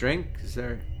eat or drink? Is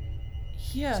there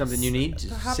Yes. something you need?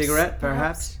 Cigarette,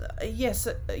 perhaps? Yes.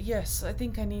 Yes. I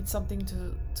think I need something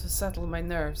to settle my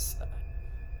nerves.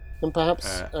 And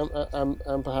perhaps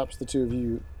perhaps the two of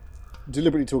you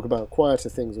deliberately talk about quieter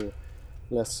things or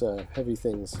less heavy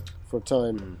things for a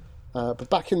time. But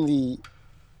back in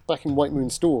White Moon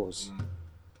Stores,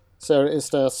 Sarah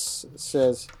Istas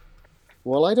says,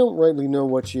 "Well, I don't rightly know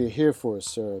what you're here for,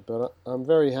 sir, but I'm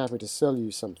very happy to sell you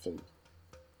something.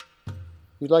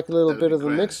 You'd like a little That'd bit be of the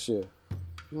great. mixture?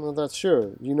 Well, that's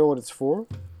sure. You know what it's for?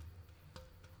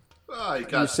 Oh,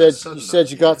 You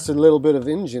said you got a little bit of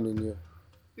engine in you.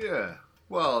 Yeah.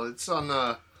 Well, it's on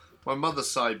my mother's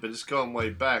side, but it's going way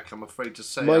back. I'm afraid to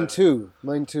say. Mine too.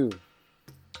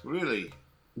 Really?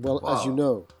 Well, as you Wow.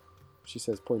 know," she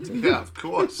says, pointing. Yeah, of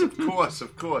course.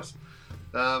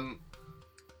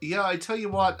 Yeah, I tell you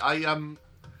what,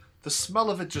 the smell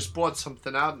of it just brought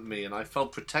something out in me, and I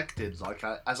felt protected. Like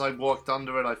as I walked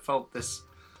under it, I felt this.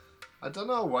 I don't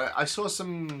know. I saw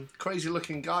some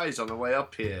crazy-looking guys on the way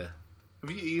up here.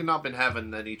 Have you not been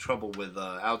having any trouble with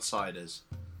outsiders?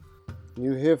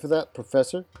 You here for that,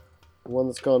 Professor? The one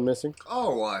that's gone missing?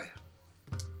 Oh,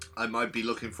 I might be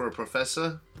looking for a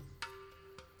professor.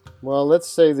 Well, let's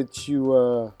say that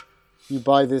you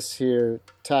buy this here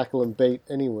tackle and bait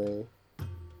anyway,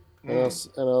 and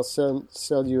I'll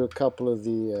sell you a couple of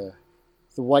the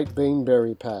white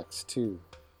baneberry packs too.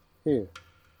 Here,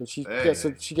 and she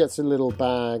gets a little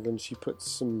bag and she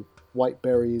puts some white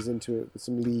berries into it with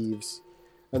some leaves,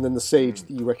 and then the sage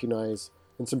that you recognise,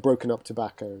 and some broken up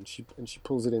tobacco, and she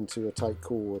pulls it into a tight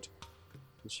cord,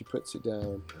 and she puts it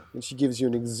down, and she gives you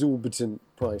an exorbitant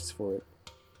price for it.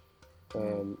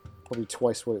 Probably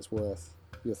twice what it's worth,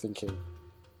 you're thinking.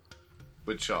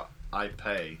 Which I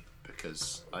pay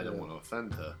because I don't want to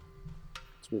offend her.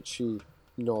 To which she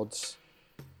nods.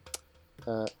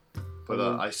 But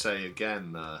I say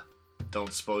again,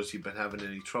 don't suppose you've been having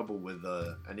any trouble with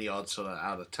any odd sort of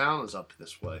out-of-towners up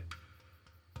this way?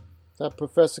 That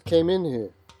professor came in here.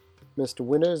 Mr.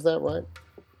 Winter, is that right?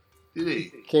 Did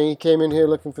he? He came in here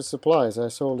looking for supplies. I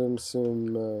sold him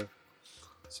some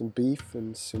beef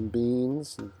and some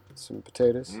beans and some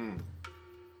potatoes.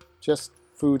 Just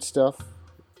food stuff.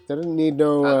 They didn't need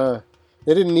no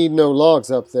logs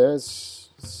up there.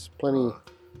 It's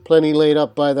plenty laid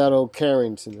up by that old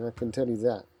Carrington. I can tell you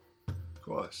that. Of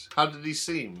course. How did he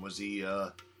seem? Was he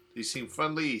He seemed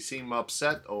friendly? He seemed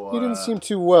upset? Or He didn't seem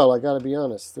too well, I gotta be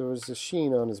honest. There was a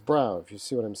sheen on his brow, if you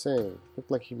see what I'm saying. Looked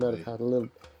like he might have had been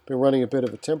running a bit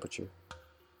of a temperature.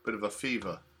 bit of a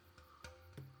fever?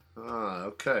 Ah,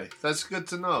 okay. That's good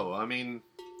to know. I mean,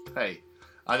 hey,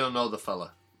 I don't know the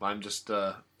fella. I'm just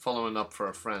following up for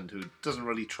a friend who doesn't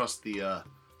really trust the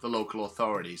local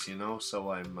authorities, you know? So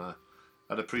I'd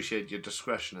appreciate your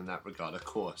discretion in that regard, of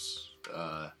course.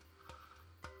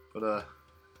 But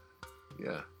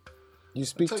yeah. You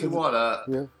speak Tell to you what,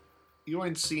 yeah. you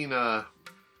ain't seen I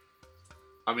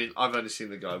mean, I've only seen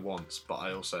the guy once, but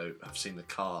I also have seen the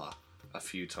car a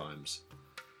few times.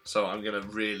 So I'm gonna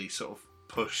really sort of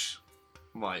push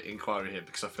my inquiry here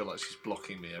because I feel like she's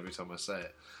blocking me every time I say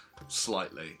it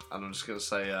slightly, and I'm just gonna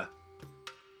say,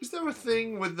 is there a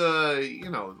thing with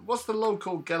what's the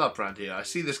local get up around here? I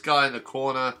see this guy in the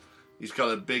corner. He's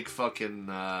got a big fucking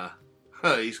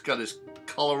he's got his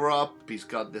collar up. He's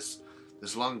got this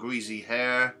long greasy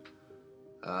hair.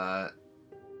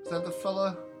 Is that the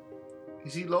fella?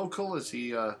 Is he local? Is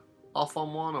he off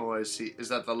on one, or is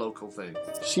that the local thing?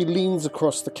 She leans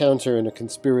across the counter in a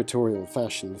conspiratorial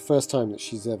fashion. The first time that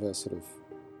she's ever sort of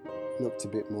looked a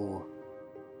bit more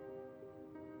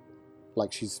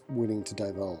like she's willing to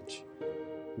divulge.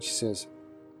 And she says,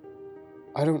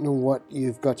 I don't know what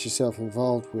you've got yourself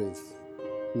involved with,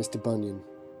 Mr. Bunyan.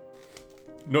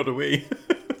 Not a we.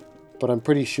 But I'm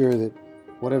pretty sure that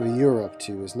whatever you're up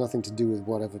to has nothing to do with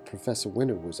whatever Professor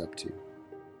Winter was up to.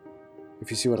 If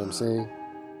you see what I'm saying.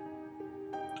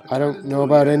 I don't know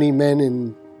about any men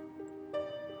in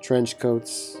trench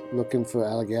coats looking for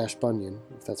Allagash Bunyan,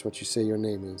 if that's what you say your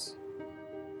name is.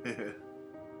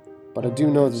 But I do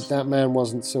know that man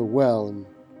wasn't so well, and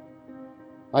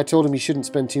I told him he shouldn't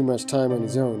spend too much time on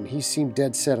his own. He seemed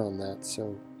dead set on that,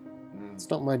 so it's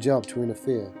not my job to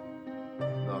interfere.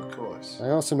 No, of course.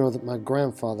 I also know that my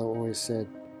grandfather always said,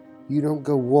 you don't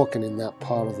go walking in that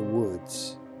part of the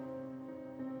woods.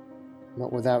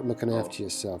 Not without looking after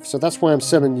yourself. So that's why I'm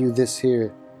selling you this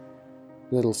here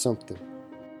little something.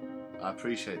 I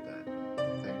appreciate that.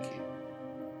 Thank you.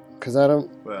 Because I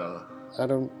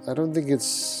don't think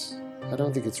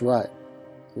it's right,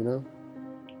 you know,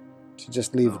 to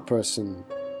just leave a person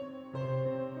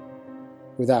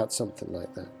without something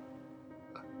like that.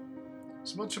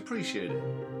 It's much appreciated.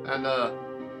 And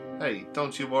hey,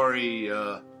 don't you worry.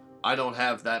 I don't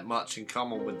have that much in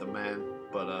common with the man,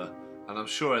 but and I'm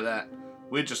sure of that.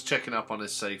 We're just checking up on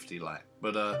his safety, like.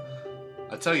 But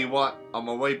I tell you what, on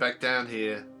my way back down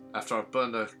here, after I've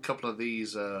burned a couple of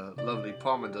these lovely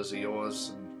pomanders of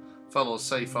yours and fell all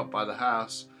safe up by the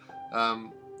house,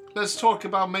 let's talk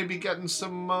about maybe getting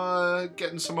some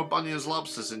of Bunyan's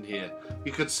lobsters in here.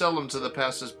 You could sell them to the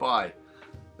passers-by.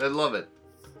 They'd love it.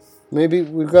 Maybe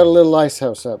we've got a little ice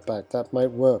house out back. That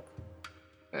might work.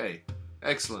 Hey,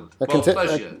 excellent. I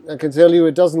Pleasure. can tell you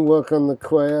it doesn't work on the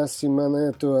Kwayasi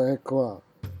Maneto Ekwa.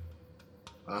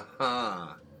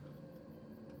 Aha.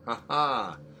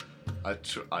 Haha.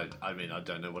 I mean, I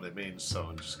don't know what it means, so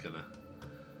I'm just gonna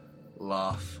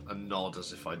laugh and nod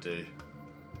as if I do.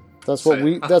 That's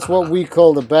what we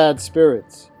call the bad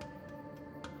spirits.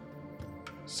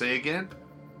 Say again?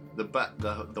 The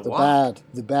what?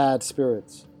 The bad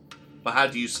spirits. But how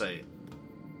do you say it?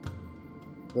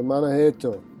 The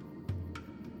Manaheto.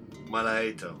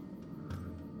 Malaheto.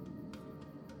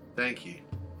 Thank you.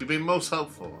 You've been most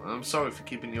helpful, and I'm sorry for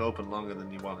keeping you open longer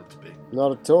than you wanted to be.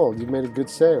 Not at all. You made a good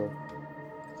sale.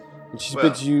 And she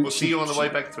bids you. We'll see you on the way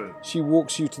back through. She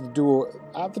walks you to the door.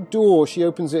 At the door, she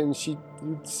opens it, and you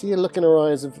see a look in her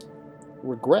eyes of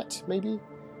regret. Maybe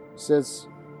says,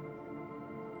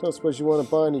 "Don't suppose you want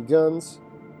to buy any guns?"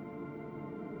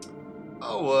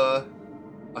 Oh,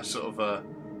 I sort of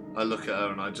I look at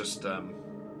her and I just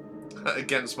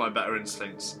against my better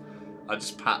instincts, I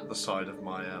just pat the side of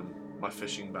my my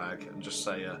fishing bag and just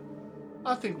say,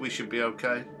 I think we should be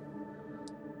okay.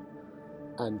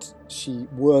 And she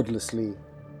wordlessly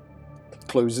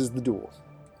closes the door.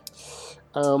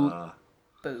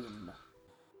 Boom.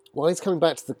 While he's coming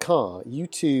back to the car, you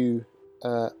two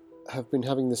have been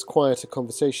having this quieter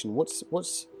conversation. What's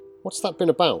that been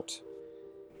about?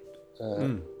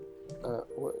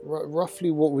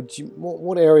 Roughly,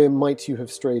 what area might you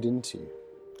have strayed into?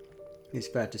 It's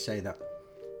fair to say that,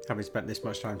 having spent this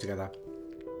much time together,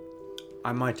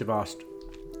 I might have asked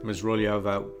Ms.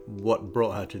 Rolyova what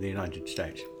brought her to the United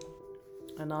States.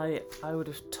 And I would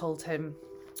have told him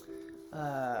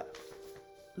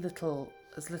little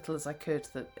as I could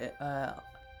that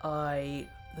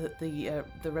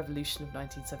the revolution of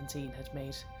 1917 had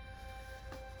made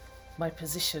my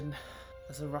position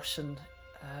as a Russian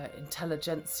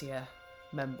intelligentsia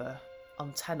member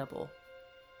untenable,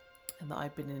 and that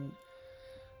I've been in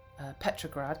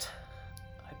Petrograd.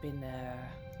 I've been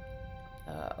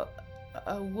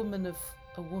a woman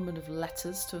of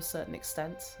letters to a certain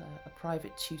extent, a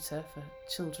private tutor for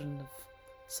children of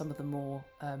some of the more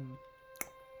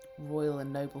royal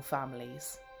and noble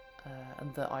families,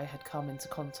 and that I had come into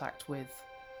contact with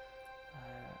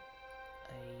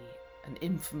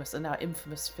a now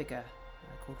infamous figure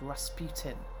called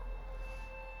Rasputin,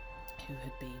 who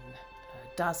had been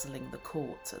dazzling the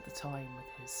court at the time with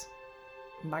his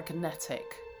magnetic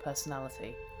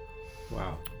personality.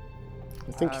 Wow.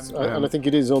 I think, and I think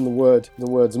it is on the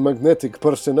words magnetic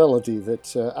personality that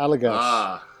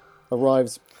Allagash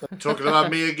arrives. Talking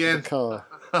about me again. In the car.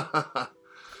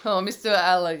 Oh, Mr.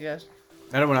 Allagash.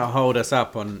 I don't want to hold us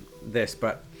up on this,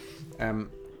 but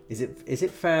is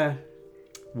it fair?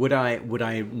 Would I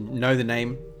know the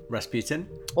name Rasputin?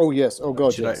 Oh yes. Oh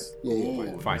God, Should yes.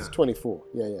 Yeah. Fine. It's 24.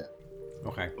 Yeah.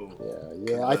 Okay.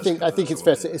 Yeah. I think it's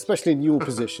fair, especially in your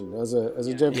position as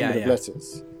a gentleman of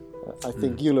letters. I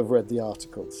think you'll have read the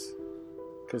articles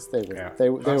because they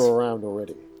were around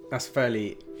already. That's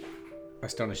fairly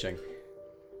astonishing.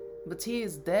 But he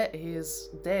is dead. He is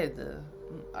dead.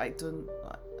 I don't.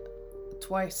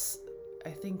 Twice,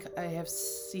 I think I have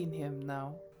seen him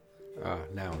now.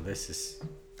 Now this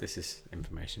is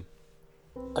information.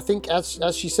 I think as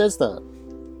she says that,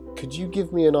 could you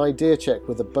give me an idea check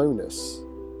with a bonus,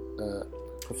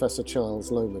 Professor Charles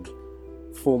Lohman,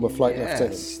 former flight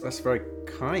lieutenant? Yes, that's very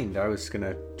kind. I was going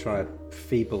to try a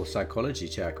feeble psychology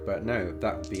check, but no,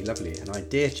 that would be lovely. An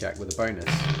idea check with a bonus.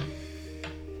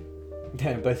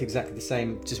 Yeah, both exactly the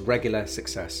same, just regular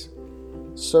success.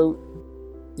 So,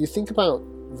 you think about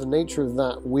the nature of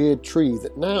that weird tree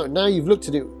that now you've looked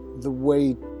at it the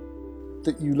way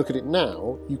that you look at it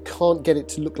now, you can't get it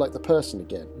to look like the person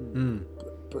again.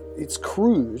 But it's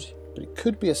crude, but it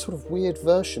could be a sort of weird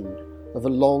version of a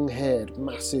long-haired,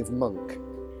 massive monk.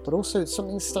 But also it's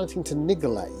something starting to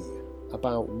niggle at you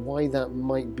about why that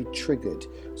might be triggered.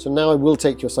 So now I will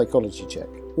take your psychology check.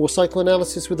 Or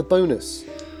psychoanalysis with a bonus.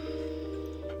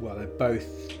 Well, they're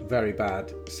both very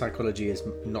bad. Psychology is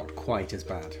not quite as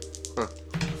bad.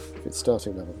 If it's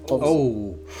starting level.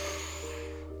 Oh.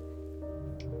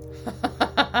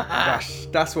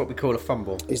 That's what we call a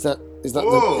fumble. Is that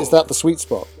the sweet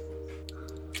spot?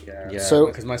 Yeah. So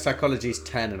because my psychology is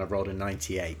 10 and I've rolled a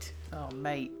 98. Oh,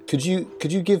 mate. Could you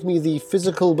give me the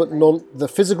physical but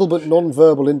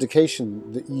non-verbal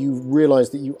indication that you realise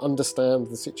that you understand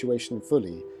the situation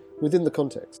fully within the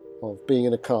context of being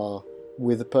in a car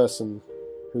with a person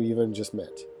who you've only just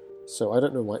met? So I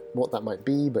don't know what that might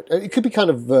be, but it could be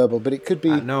kind of verbal, but it could be...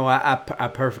 No, I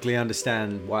perfectly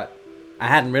understand what... I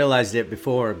hadn't realised it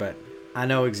before, but I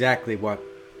know exactly what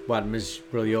Ms.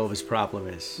 Rulyova's problem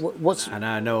is. And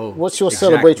I know what's your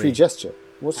exactly celebratory gesture?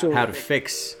 How to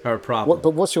fix her problem.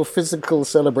 But what's your physical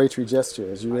celebratory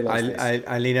gesture as you realise this?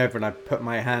 I lean over and I put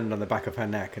my hand on the back of her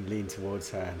neck and lean towards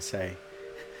her and say,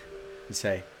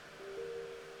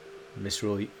 Miss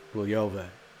Rulyova,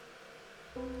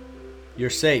 you're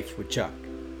safe with Chuck.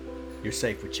 You're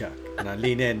safe with Chuck. And I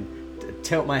lean in,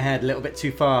 tilt my head a little bit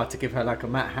too far to give her like a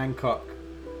Matt Hancock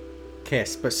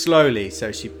kiss, but slowly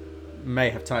so she may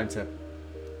have time to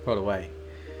pull away.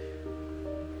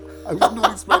 I was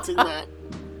not expecting that.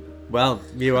 Well,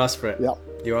 you asked for it. Yep.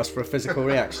 You asked for a physical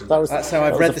reaction. That's how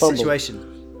I've read the fumble.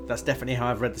 situation. That's definitely how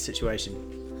I've read the situation.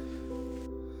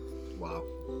 Wow.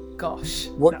 Gosh.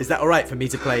 Is that all right for me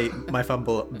to play my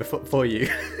fumble for you?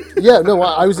 Yeah, no,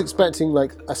 I was expecting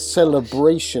like a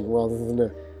celebration rather than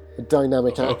a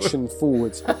dynamic action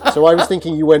forwards. So I was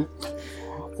thinking you went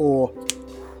or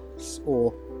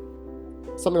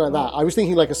something like that. I was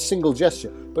thinking like a single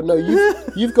gesture, but no,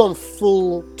 you've gone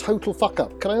full total fuck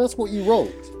up. Can I ask what you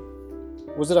rolled?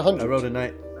 Was it 100? I rolled a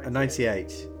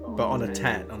 98, but on a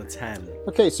 10.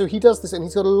 Okay, so he does this and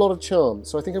he's got a lot of charm.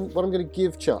 So I think what I'm going to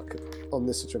give Chuck on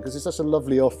this situation, because it's such a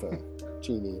lovely offer,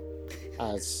 Jeannie,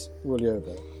 as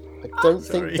Rulyova. I don't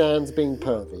think Dan's being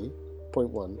pervy,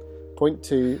 point one. Point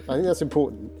two, I think that's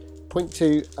important. Point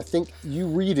two, I think you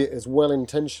read it as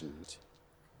well-intentioned.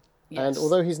 Yes. And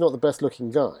although he's not the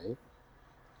best-looking guy,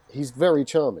 he's very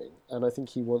charming. And I think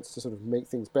he wants to sort of make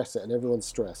things better, and everyone's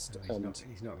stressed.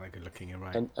 He's not very good looking, you're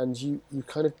right. And you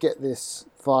kind of get this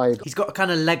vibe. He's got a kind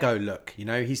of Lego look, you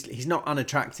know. He's not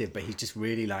unattractive, but he's just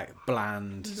really like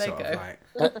bland, Lego. sort of like.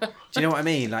 Do you know what I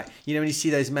mean? Like, you know, when you see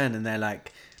those men and they're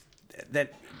like, they're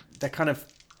kind of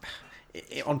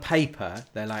on paper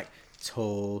they're like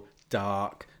tall,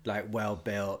 dark, like well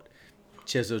built,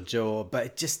 chiseled jaw,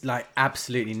 but just like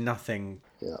absolutely nothing.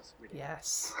 Yeah.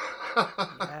 Yes.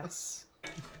 Yes.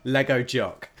 Lego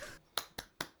jock.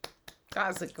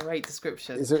 That's a great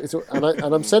description. And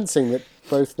I'm sensing that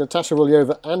both Natasha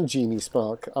Rolyova and Jeannie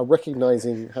Spark are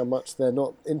recognising how much they're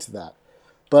not into that.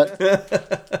 But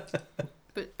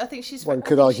But I think she's. one I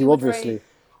could think she argue, would obviously.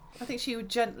 I think she would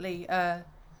gently.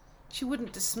 She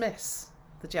wouldn't dismiss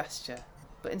the gesture,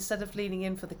 but instead of leaning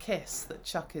in for the kiss that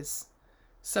Chuck is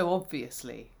so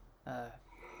obviously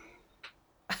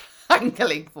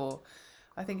angling for,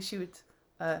 I think she would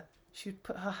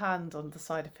put her hand on the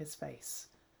side of his face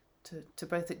to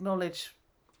both acknowledge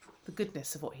the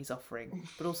goodness of what he's offering,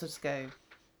 but also to go,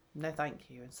 no, thank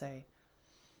you, and say,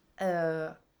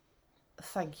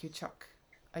 thank you, Chuck.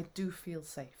 I do feel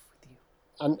safe with you.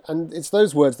 And it's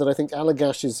those words that I think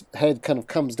Allagash's head kind of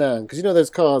comes down, because those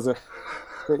cars are,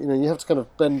 you have to kind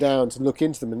of bend down to look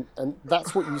into them, and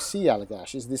that's what you see,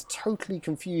 Allagash, is this totally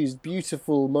confused,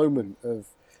 beautiful moment of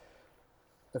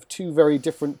two very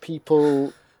different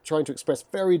people trying to express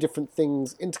very different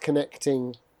things,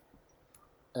 interconnecting.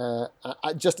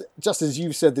 Just as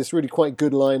you've said this really quite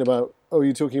good line about, oh,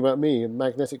 you're talking about me and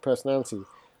magnetic personality,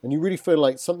 and you really feel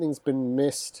like something's been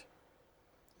missed.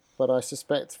 But I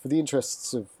suspect, for the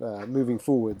interests of moving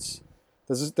forwards,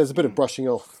 there's a bit of brushing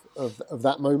off of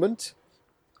that moment,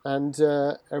 and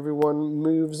everyone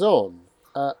moves on.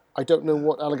 I don't know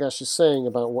what Allagash is saying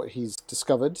about what he's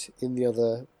discovered in the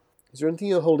other. Is there anything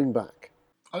you're holding back?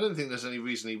 I don't think there's any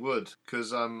reason he would,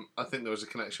 because I think there was a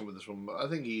connection with this one. But I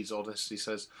think he's honest. He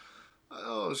says,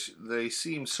 "Oh, they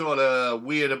seem sort of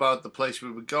weird about the place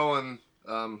we were going.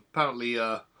 Apparently,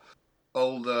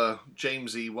 old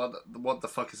Jamesy, what the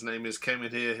fuck his name is, came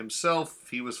in here himself.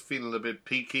 He was feeling a bit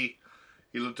peaky.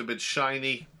 He looked a bit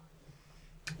shiny,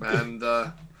 and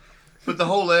but the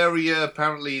whole area,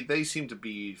 apparently, they seem to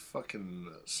be fucking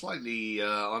slightly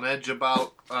on edge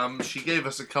about. She gave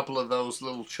us a couple of those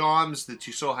little charms that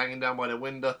you saw hanging down by the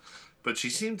window, but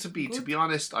she seemed to be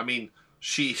honest, I mean,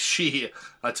 she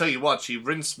I tell you what, she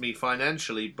rinsed me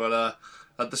financially, but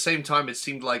at the same time, it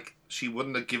seemed like she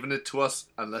wouldn't have given it to us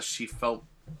unless she felt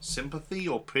sympathy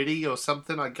or pity or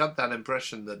something. I got that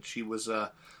impression that she was,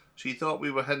 she thought we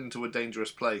were heading to a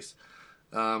dangerous place.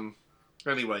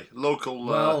 Anyway, local.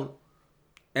 Well,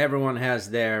 everyone has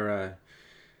their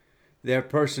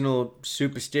personal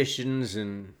superstitions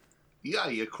and yeah,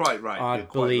 you're quite right. odd You're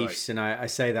quite beliefs, right. and I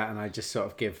say that, and I just sort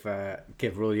of give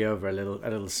Rolyova a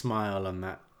little smile on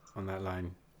that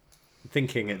line,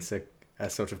 thinking it's a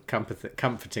sort of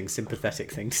comforting,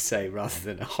 sympathetic thing to say rather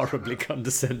than a horribly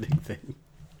condescending thing.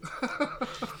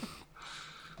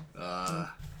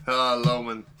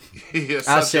 Loman, you're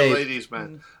such a ladies'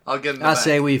 man. I'll get in the I back.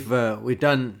 say we've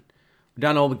done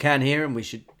all we can here, and we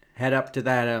should head up to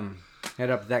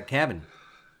that cabin.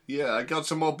 Yeah, I got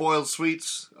some more boiled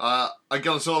sweets. I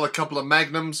got us all a couple of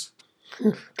magnums.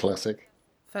 Classic.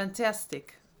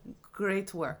 Fantastic.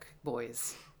 Great work,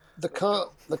 boys. The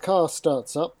car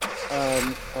starts up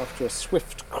after a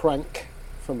swift crank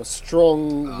from a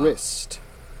strong wrist,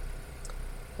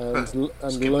 and Skip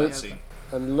that scene.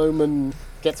 Loman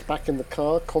gets back in the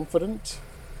car, confident.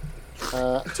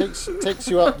 Takes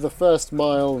you up the first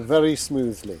mile very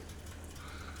smoothly.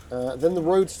 Then the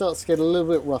road starts to get a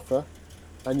little bit rougher,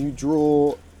 and you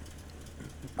draw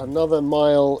another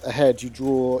mile ahead. You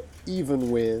draw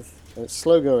even with, and it's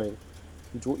slow going.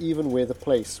 You draw even with a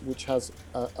place which has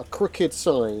a crooked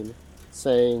sign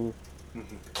saying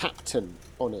 "Captain"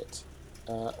 on it.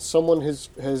 Someone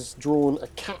has drawn a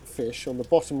catfish on the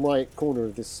bottom right corner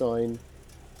of this sign,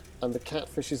 and the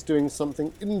catfish is doing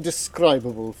something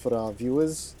indescribable for our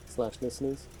viewers /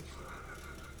 listeners.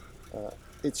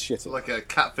 It's shitting. Like a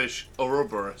catfish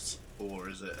Ouroboros, or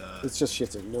is it? It's just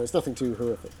shitting. No, it's nothing too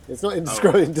horrific. It's not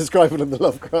indescribable in the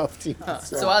Lovecraftian.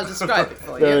 So I'll describe it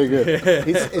for you. Very good.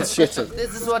 It's shitting.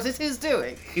 This is what it is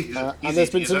doing. And there's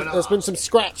been some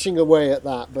scratching away at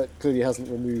that, but clearly hasn't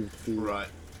removed the right.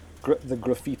 The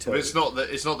graffito. But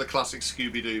it's not the classic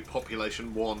Scooby-Doo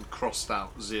population 1 crossed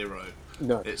out 0.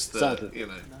 No, It's the sadly.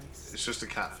 it's just a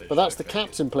catfish. But that's the Okay,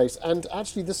 captain place, and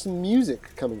actually there's some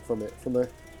music coming from it,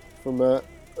 from a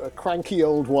cranky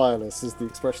old wireless is the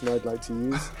expression I'd like to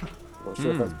use. I'm not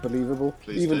sure if that's believable.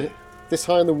 Please Even do. this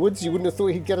high in the woods, you wouldn't have thought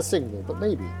he'd get a signal, but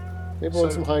maybe we're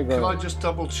on some high Can I ground. just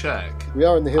double check? We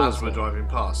are in the hills As we're now. driving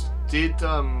past, did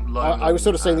Loman I was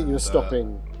sort of saying that you were and,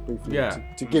 stopping briefly Yeah.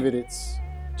 to give it its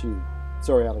due.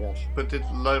 Sorry, Allagash. But did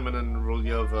Loman and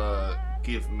Rolyova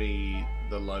give me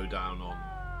the lowdown on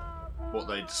what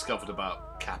they discovered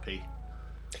about Cappy?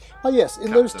 Oh yes,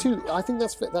 in those Captain. two, I think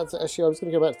that's actually. I was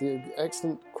going to go back to the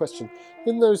excellent question.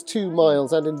 In those 2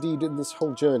 miles, and indeed in this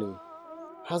whole journey,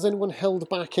 has anyone held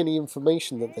back any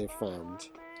information that they've found?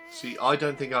 See, I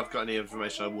don't think I've got any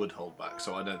information I would hold back,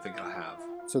 so I don't think I have.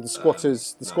 So the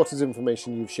squatters'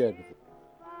 information you've shared with them.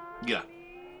 Yeah.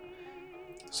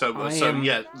 So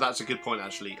yeah, that's a good point,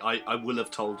 actually. I will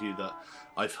have told you that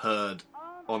I've heard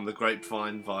on the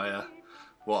grapevine via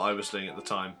what I was doing at the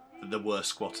time that there were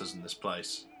squatters in this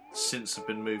place. Since have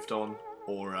been moved on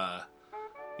or,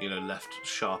 left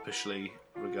sharpishly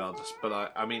regardless.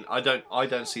 But I mean, I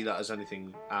don't see that as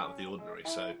anything out of the ordinary,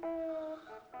 so,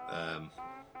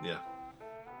 yeah.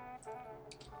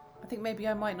 I think maybe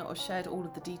I might not have shared all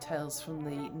of the details from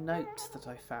the note that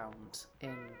I found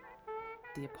in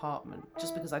the apartment,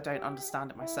 just because I don't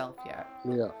understand it myself yet.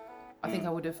 Yeah. I think I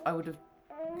would have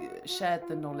shared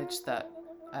the knowledge that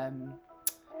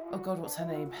oh god, what's her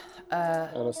name?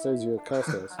 Anastasia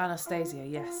Carstairs. Anastasia,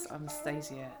 yes,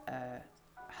 Anastasia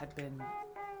had been.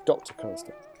 Dr.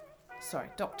 Carstairs. Sorry,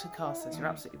 Dr. Carstairs. You're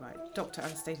absolutely right. Dr.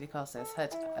 Anastasia Carstairs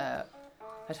had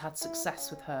had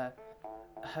success with her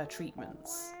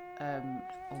treatments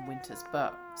on Winters,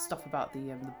 but stuff about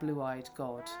the blue-eyed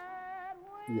god.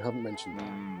 You haven't mentioned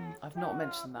that. I've not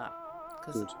mentioned that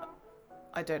because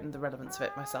I don't know the relevance of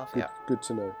it myself yet. Good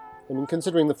to know. I mean,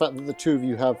 considering the fact that the two of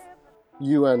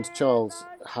you and Charles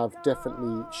have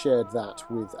definitely shared that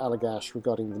with Allagash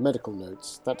regarding the medical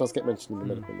notes. That does get mentioned in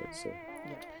the medical notes. So.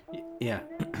 Yeah.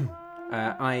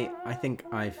 I think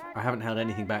I haven't held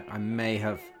anything back. I may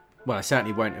have. Well, I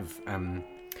certainly won't have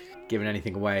given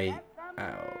anything away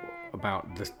about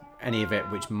any of it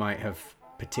which might have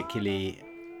particularly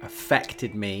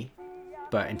affected me.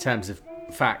 But in terms of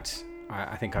facts,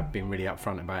 I think I've been really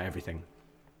upfront about everything.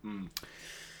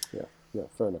 Yeah,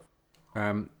 fair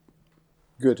enough.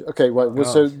 Good. Okay, right. Well,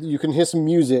 so you can hear some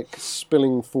music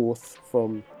spilling forth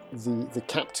from the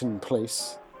captain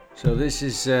place. So this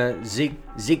is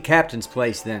Zeke Captain's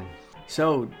place then.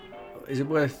 So, is it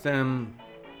worth? I mean,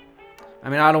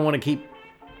 I don't want to keep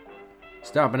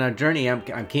stopping our journey.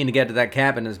 I'm keen to get to that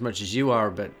cabin as much as you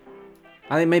are, but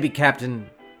I think maybe Captain,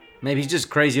 maybe he's just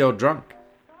crazy old drunk.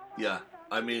 Yeah,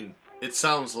 I mean, it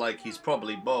sounds like he's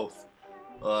probably both.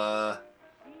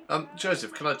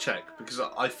 Joseph, can I check? Because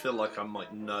I feel like I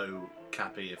might know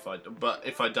Cappy but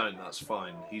if I don't, that's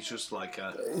fine. He's just like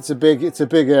a. It's a big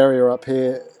area up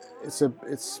here. It's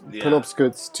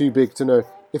Penobscote's too big to know.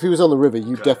 If he was on the river,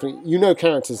 definitely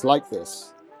characters like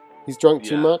this. He's drunk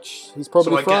too much. He's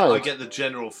probably fried. I get the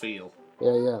general feel.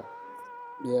 Yeah.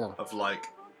 Of like,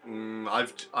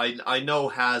 I know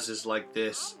Haz is like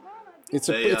this. It's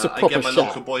a proper I get my shop.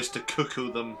 local boys to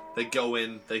cuckoo them. They go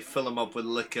in, they fill them up with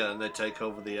liquor, and they take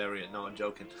over the area. No, I'm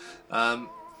joking. I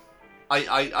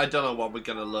don't know what we're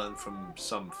gonna learn from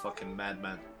some fucking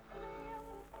madman.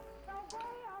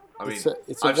 I mean,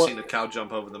 I've seen a cow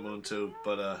jump over the moon too,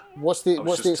 but what's the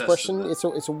expression? It's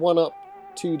a 1 up,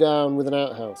 2 down with an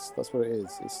outhouse. That's what it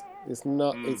is. It's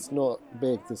not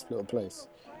big, this little place.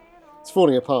 It's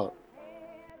falling apart.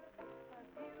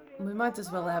 We might as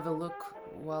well have a look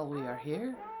while we are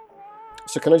here.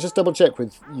 So can I just double check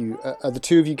with you? Are the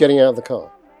two of you getting out of the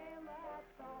car?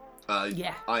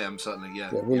 Yeah. I am certainly.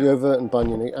 Yeah. Williova and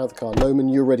Bunyan out of the car. Loman,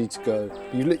 you're ready to go.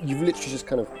 You've literally just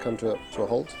kind of come to a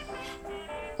halt.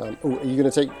 Are you going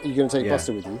to take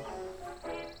Buster with you?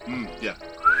 Yeah.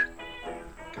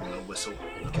 Give him a little whistle.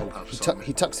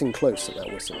 He tucks in close at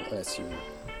that whistle, I assume.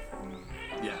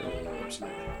 Yeah,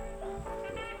 absolutely.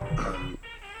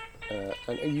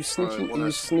 And are you sneaking? Are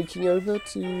you sneaking over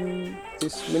to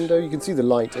this window? You can see the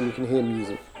light and you can hear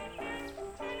music.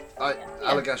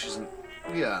 Allagash isn't.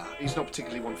 Yeah, he's not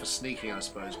particularly one for sneaking, I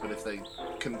suppose. But if they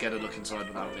can get a look inside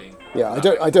without being. Yeah,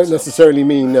 I don't necessarily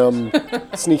mean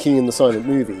sneaking in the silent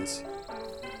movies.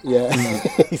 Yeah,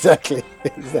 exactly.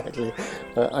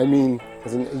 I mean,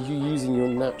 as in, are you using your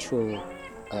natural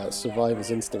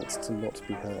survivor's instincts to not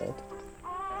be heard?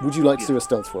 Would you like to do a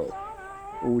stealth roll,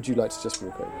 or would you like to just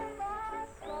walk over?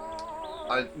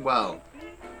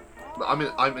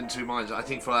 I'm in two minds. I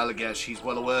think for Allagash, he's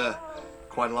well aware.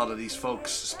 Quite a lot of these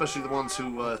folks, especially the ones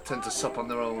who tend to sup on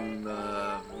their own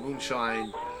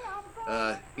moonshine.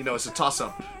 It's a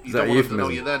toss-up. You don't want them to know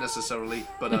you're there necessarily,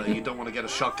 but you don't want to get a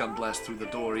shotgun blast through the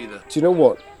door either. Do you know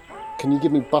what? Can you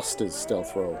give me Buster's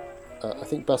stealth roll? I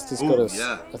think Buster's got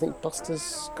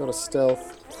a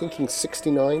stealth. I'm thinking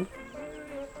 69.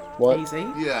 What? Easy.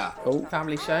 Yeah. Oh.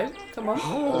 Family show. Come on.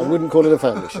 I wouldn't call it a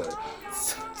family show.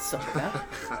 Sorry, that.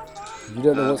 You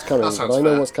don't know what's coming, but I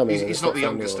know what's coming. He's not the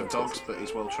youngest of dogs, but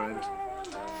he's well trained.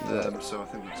 So I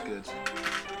think that's good.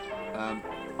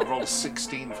 I rolled a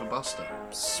 16 for Buster.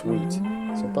 Sweet.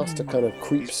 So Buster kind of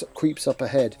creeps up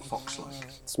ahead, fox-like,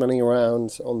 smelling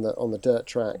around on the dirt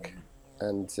track,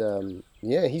 and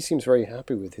he seems very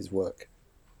happy with his work.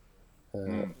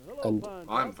 And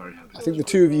I'm very happy. I think the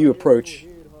two of you approach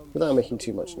without making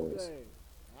too much noise.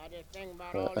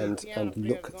 and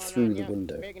look through the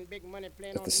window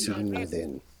at the scene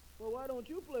within.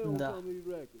 Da.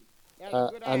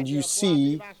 And you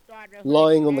see,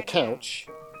 lying on the couch,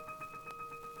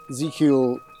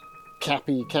 Ezekiel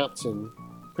Cappy Captain,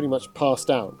 pretty much passed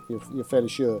out, you're fairly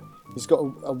sure. He's got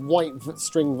a white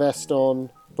string vest on,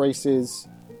 braces,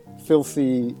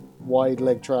 filthy wide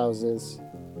leg trousers.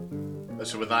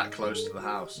 So we're that close to the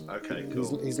house. Okay,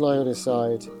 cool. He's lying on his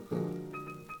side.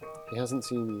 He hasn't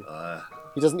seen you.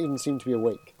 He doesn't even seem to be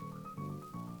awake.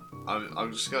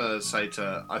 I'm just going to say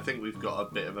I think we've got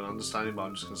a bit of an understanding, but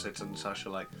I'm just going to say to Natasha,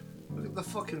 like, look at the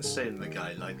fucking sin, the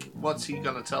guy. Like, what's he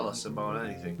going to tell us about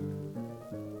anything?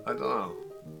 I don't know.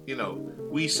 You know,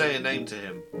 we say a name to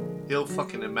him, he'll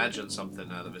fucking imagine something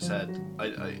out of his head.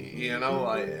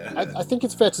 I think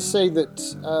it's fair to say that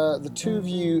the two of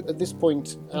you, at this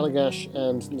point, Allagash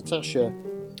and Natasha,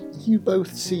 You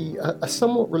both see a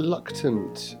somewhat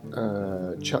reluctant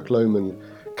Chuck Lohman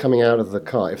coming out of the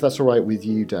car. If that's all right with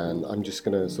you, Dan, I'm just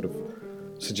going to sort of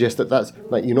suggest that's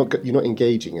like you're not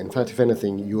engaging. In fact, if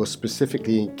anything, you're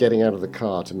specifically getting out of the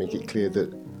car to make it clear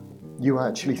that you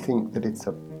actually think that it's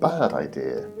a bad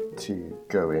idea to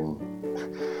go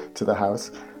in to the house.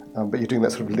 But you're doing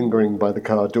that sort of lingering by the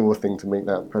car door thing to make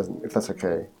that present, if that's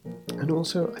okay. And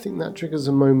also, I think that triggers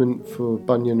a moment for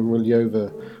Bunyan and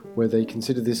Rulyova where they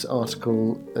consider this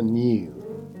article anew.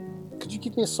 could you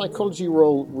give me a psychology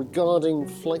roll regarding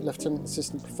Flight Lieutenant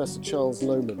Assistant Professor Charles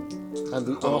Lohman and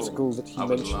the article that he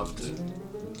mentioned? I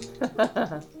would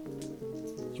love to.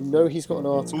 You know he's got an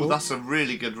article. Ooh, that's a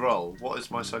really good roll. What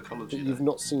is my psychology? But you've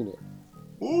not seen it.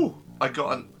 Ooh, I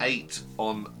got an 8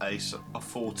 on a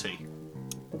 40.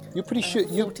 You're pretty sure.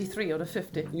 43 out of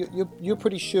 50. You're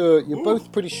pretty sure. You're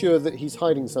both pretty sure that he's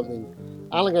hiding something.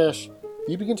 Allagash,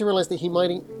 you begin to realise that he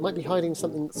might be hiding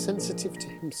something sensitive to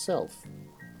himself.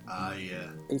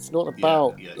 Yeah. It's not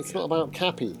about. Yeah, it's yeah. not about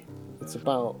Cappy. It's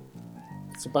about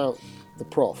the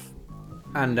prof.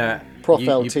 And Prof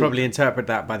you LT. probably interpret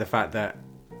that by the fact that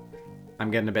I'm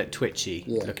getting a bit twitchy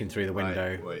looking through the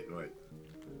window. Wait.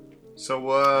 So,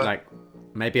 Like,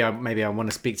 maybe I want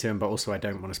to speak to him, but also I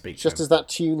don't want to speak to Just him. as that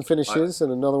tune finishes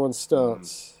and another one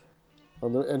starts,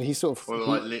 and he sort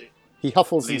of he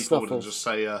huffles lean and forward and snuffles. just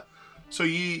say, so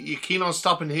you keen on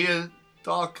stopping here,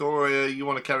 Doc, or you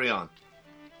want to carry on?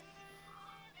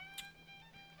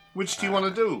 Which do you want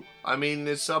to do? I mean,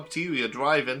 it's up to you. You're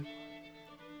driving.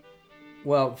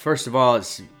 Well, first of all,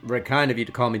 it's very kind of you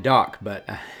to call me Doc, but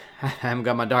I haven't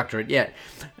got my doctorate yet.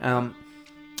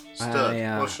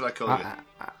 Stud, what should I call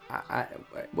you?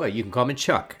 Well, you can call me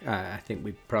Chuck. I think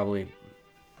we probably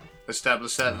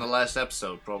Established that in the last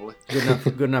episode, probably.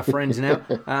 good enough friends now.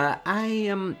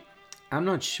 I'm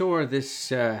not sure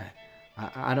this.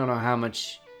 I don't know how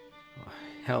much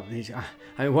help these.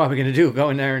 I mean, what are we gonna do? Go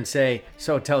in there and say,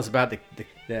 "So, tell us about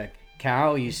the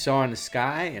cow you saw in the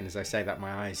sky." And as I say that,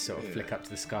 my eyes sort of flick up to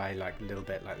the sky like a little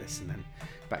bit like this, and then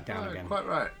back down again. Quite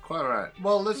right.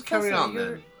 Well, let's carry on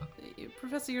then.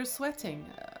 Professor, you're sweating.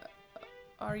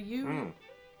 Are you?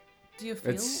 Do you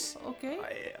feel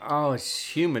okay?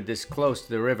 It's humid this close to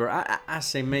the river. I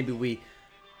say maybe we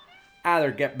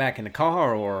either get back in the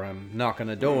car or knock on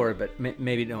the door, but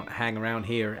maybe don't hang around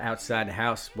here outside the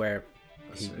house where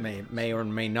he may or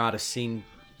may not have seen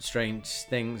strange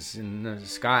things in the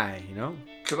sky, you know?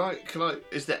 Can I?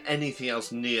 Is there anything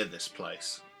else near this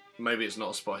place? Maybe it's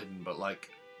not a spot hidden, but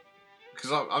like,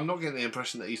 because I'm not getting the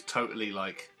impression that he's totally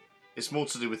like. It's more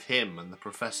to do with him and the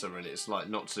professor, really. It's like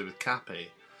not to do with Cappy.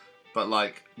 But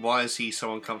like, why is he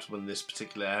so uncomfortable in this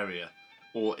particular area?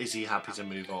 Or is he happy to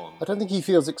move on? I don't think he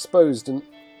feels exposed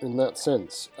in that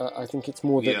sense. I think it's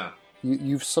more that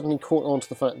you've suddenly caught on to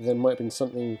the fact that there might have been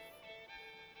something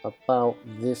about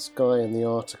this guy in the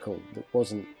article that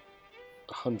wasn't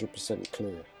 100%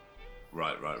 clear.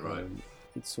 Right.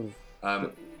 It's sort of...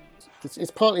 Um,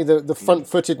 it's partly the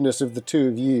front-footedness of the two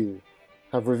of you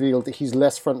have revealed that he's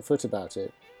less front-foot about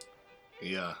it.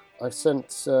 yeah. I've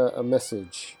sent a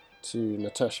message to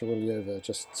Natasha Rulyova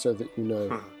just so that you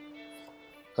know.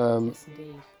 Yes,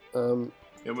 indeed.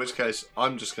 In which case,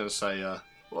 I'm just going to say, yeah,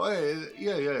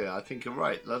 I think you're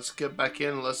right. Let's get back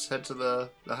in. Let's head to the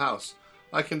house.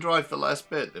 I can drive the last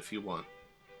bit if you want.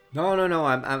 No.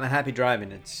 I'm happy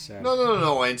driving. It's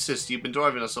No. I insist. You've been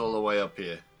driving us all the way up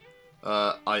here.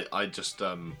 I just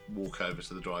walk over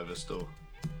to the driver's door.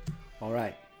 all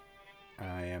right.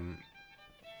 I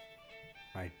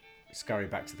scurry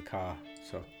back to the car.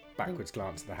 So backwards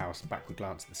glance at the house, backward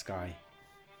glance at the sky.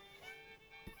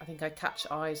 I think I catch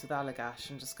eyes with Allagash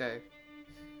and just go,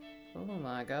 "Oh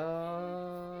my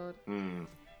god!"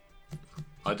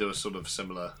 I do a sort of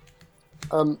similar.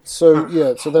 So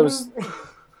there was,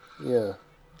 yeah.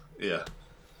 Yeah.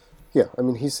 Yeah, I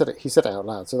mean, he said it out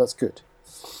loud, so that's good.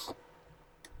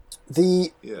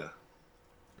 The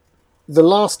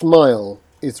last mile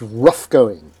is rough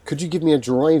going. Could you give me a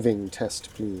driving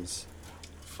test, please?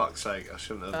 Fuck's sake, I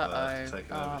shouldn't have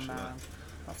taken over, shouldn't I?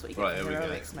 That's what you Right, get here we for go.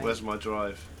 heroics, mate. Where's my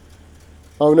drive?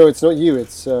 Oh no, it's not you.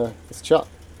 It's Chuck,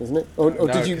 isn't it? Oh, No,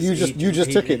 did you 'cause you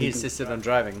just took it? He insisted on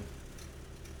driving.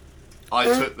 I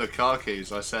took the car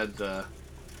keys. I said,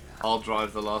 I'll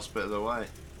drive the last bit of the way.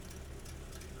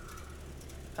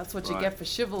 That's what you Right. get for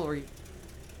chivalry.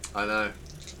 I know.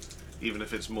 Even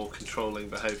if it's more controlling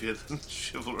behaviour than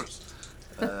chivalrous.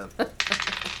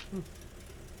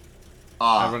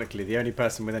 Ironically, the only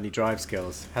person with any drive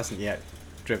skills hasn't yet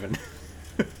driven.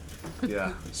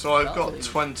 Yeah. So I've got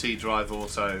 20 drive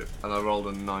auto, and I rolled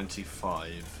a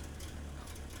 95.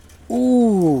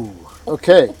 Ooh.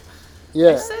 Okay.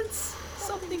 Yeah. I sense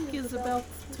something is about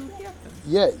to happen.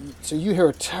 Yeah. So you hear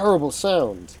a terrible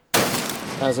sound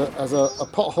as a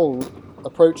pothole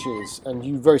approaches, and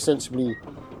you very sensibly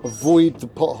avoid the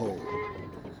pothole.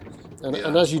 And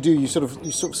as you do, you sort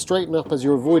of straighten up as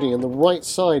you're avoiding, and the right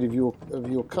side of your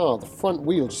car, the front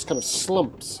wheel, just kind of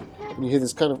slumps, and you hear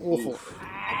this kind of awful,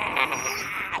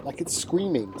 like it's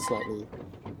screaming slightly,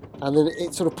 and then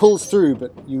it sort of pulls through,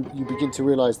 but you begin to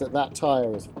realise that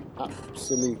tire is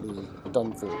absolutely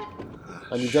done for,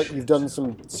 and you've done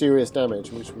some serious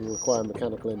damage, which will require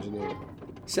mechanical engineering.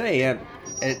 Say,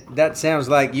 that sounds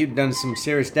like you've done some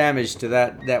serious damage to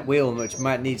that wheel, which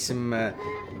might need some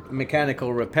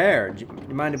mechanical repair. Do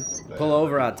you mind to pull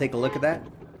over? I'll take a look at that.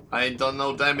 I ain't done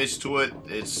no damage to it.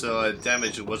 It's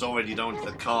damage that was already done to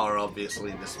the car,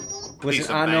 obviously. This piece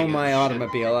Listen, of I know banging my shit.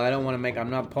 automobile. I don't want to make... I'm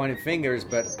not pointing fingers,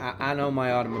 but I know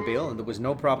my automobile, and there was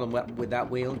no problem with that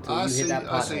wheel until I you see, hit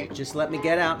that I see. pothole. Just let me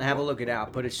get out and have a look at it. I'll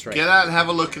put it straight. Get out and have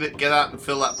a look at it. Get out and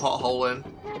fill that pothole in.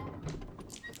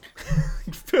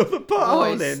 Fill the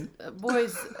pothole in.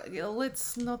 Boys,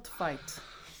 let's not fight.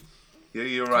 Yeah,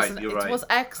 you're right. You're right. It was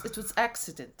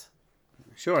accident.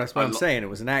 Sure, that's what I'm saying. It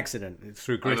was an accident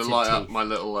through I'm gonna gritted light up teeth. my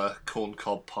little corn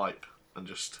cob pipe and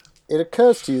just. It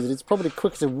occurs to you that it's probably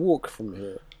quicker to walk from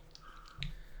here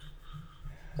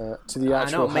to the I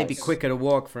actual know it house. may be quicker to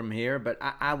walk from here, but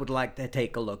I would like to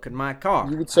take a look at my car.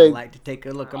 You would say- I'd like to take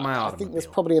a look at my I automobile. think there's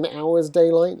probably an hour's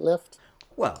daylight left.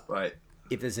 Well, Right.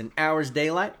 if there's an hour's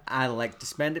daylight, I like to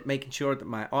spend it making sure that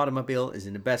my automobile is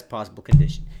in the best possible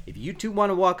condition. If you two want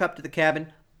to walk up to the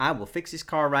cabin, I will fix this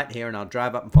car right here and I'll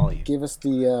drive up and follow you. Give us the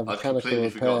I'd mechanical completely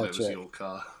forgotten repair it was check. your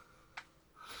car.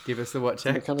 Give us the what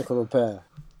check? Mechanical repair.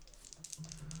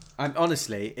 I'm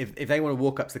honestly, if they want to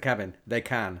walk up to the cabin, they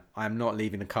can. I'm not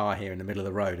leaving the car here in the middle of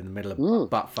the road, in the middle of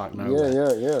buttfuck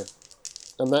nowhere. Yeah.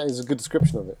 And that is a good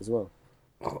description of it as well.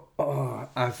 Oh,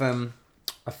 I've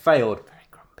failed. Very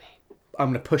grumpy. I'm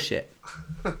gonna push it.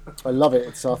 I love it.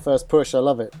 It's our first push. I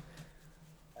love it.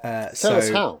 Tell us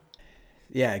how.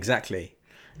 Yeah, exactly.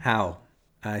 How?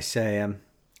 I say,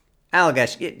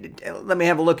 Allagash, let me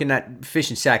have a look in that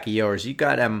fishing sack of yours. You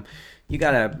got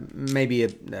maybe a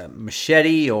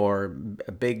machete or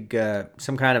a big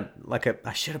some kind of like a.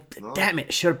 I should have. Damn it!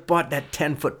 I should have bought that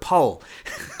 10-foot pole.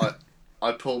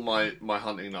 I pull my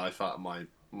hunting knife out of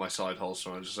my side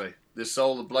holster and just say, "This is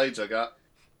all the blades I got."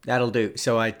 That'll do.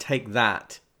 So I take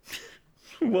that.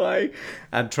 Why?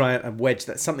 I'm trying to wedge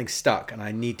that. Something's stuck, and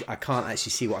I can't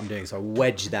actually see what I'm doing. So I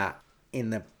wedge that in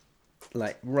the,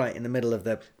 like, right in the middle of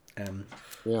the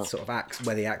sort of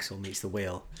where the axle meets the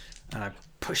wheel, and I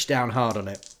push down hard on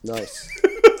it. Nice.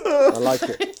 I like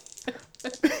it.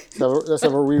 Let's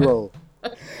have a re-roll.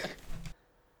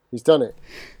 He's done it.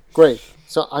 Great.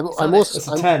 So I'm also That's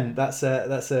a 10. That's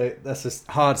a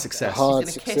hard success. hard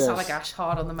He's gonna kiss success. Allagash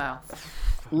hard on the mouth.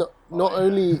 Not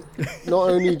only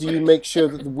do you make sure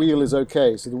that the wheel is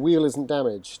okay, so the wheel isn't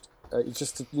damaged. You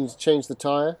just need to change the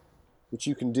tire, which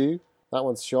you can do. That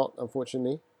one's shot,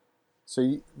 unfortunately.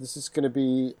 So this is going to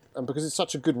be, and because it's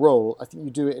such a good roll, I think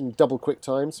you do it in double quick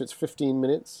time. So it's 15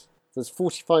 minutes. There's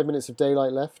 45 minutes of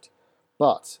daylight left,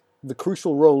 but the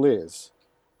crucial roll is: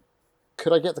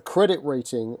 could I get the credit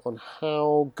rating on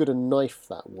how good a knife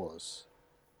that was,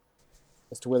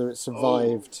 as to whether it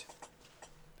survived?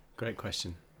 Great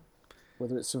question.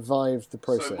 Whether it survived the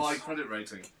process. So my credit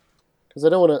rating. Because I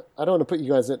don't want to put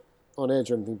you guys on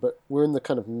edge or anything, but we're in the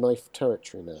kind of knife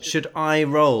territory now. Should I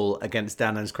roll against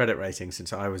Danan's credit rating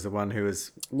since I was the one who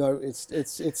was? No,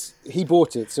 it's he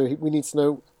bought it, so we need to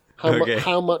know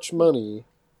how much money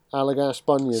Allagash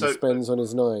Bunyan spends on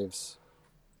his knives.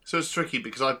 So it's tricky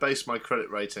because I base my credit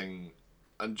rating,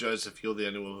 and Joseph, you're the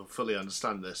only one who will fully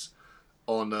understand this,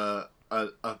 on a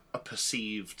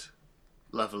perceived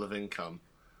level of income.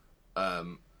 But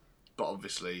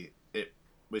obviously,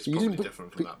 It's You probably didn't put,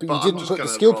 different from that. but you I'm didn't just put the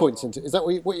gonna skill roll- points into it. Is that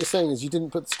what you're saying? Is you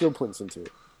didn't put the skill points into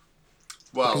it?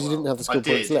 Well, because you didn't have the skill I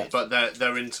did, points left. but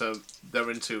they're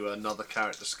into another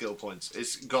character's skill points.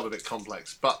 It's got a bit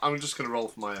complex, but I'm just going to roll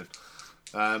for my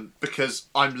own because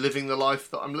I'm living the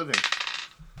life that I'm living.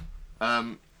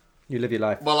 You live your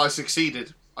life. Well, I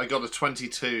succeeded. I got a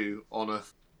 22 on a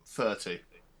 30.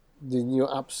 Then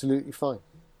you're absolutely fine.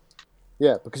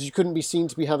 Yeah, because you couldn't be seen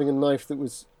to be having a knife that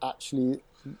was actually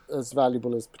as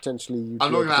valuable as potentially you'd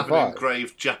I'm be not able going to have to an buy.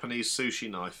 engraved Japanese sushi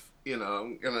knife.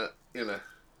 I'm going to,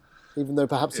 Even though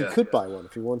perhaps he Yeah. could buy one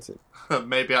if he wanted.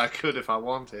 maybe I could if I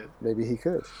wanted. Maybe he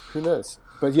could. Who knows?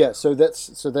 But yeah, so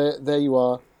there you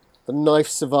are. The knife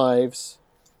survives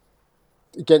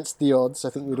against the odds.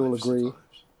 I think we'd all agree.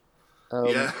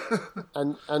 Yeah.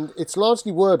 And it's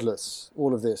largely wordless.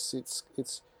 All of this.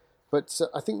 But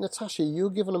I think Natasha, you're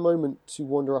given a moment to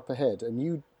wander up ahead, and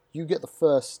you get the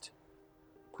first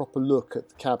proper look at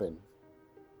the cabin.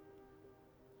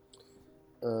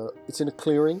 It's in a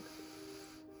clearing.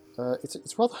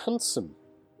 It's rather handsome.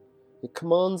 It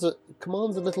commands a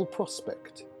little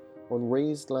prospect on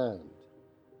raised land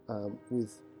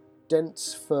with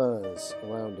dense firs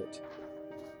around it,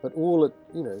 but all at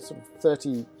sort of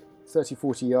 30,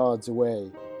 40 yards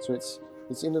away. So it's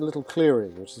in a little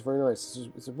clearing, which is very nice.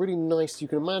 It's a really nice. You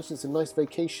can imagine it's a nice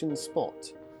vacation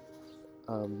spot.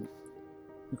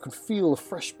 You can feel the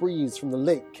fresh breeze from the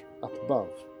lake up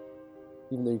above,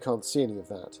 even though you can't see any of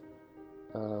that.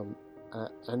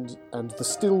 And the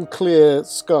still clear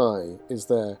sky is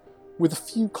there, with a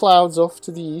few clouds off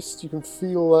to the east. You can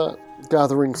feel that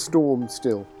gathering storm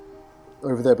still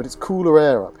over there, but it's cooler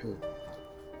air up here.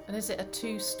 And is it a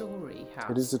 2-story house?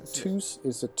 It is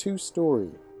a two-story.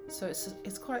 So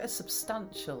it's quite a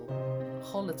substantial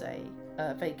holiday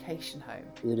vacation home.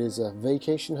 It is a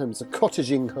vacation home. It's a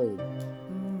cottaging home.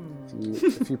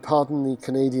 If you pardon the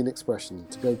Canadian expression,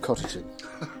 to go cottaging.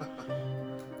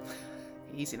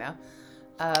 Easy now.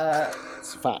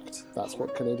 It's a fact. That's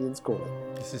what Canadians call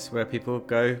it. This is where people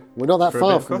go. We're not that for a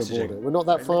far bit of from the cottaging. border. We're not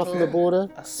that far from the border.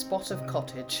 A spot of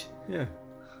cottage. Yeah.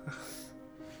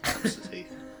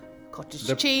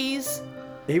 Cottage cheese.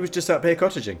 He was just up here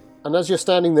cottaging. And as you're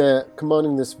standing there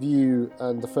commanding this view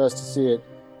and the first to see it,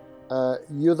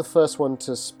 you're the first one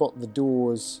to spot the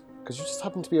doors, because you just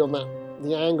happen to be on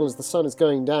the angle as the sun is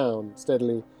going down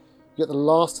steadily. You get the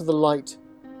last of the light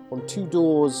on 2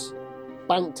 doors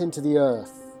banked into the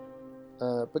earth,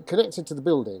 but connected to the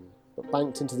building, but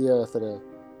banked into the earth at a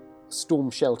storm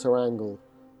shelter angle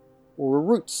or a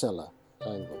root cellar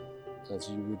angle, as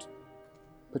you would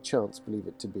perchance believe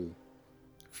it to be.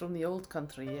 From the old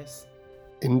country, yes.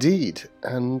 Indeed,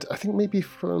 and I think maybe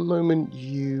for a moment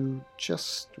you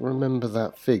just remember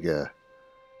that figure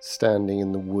standing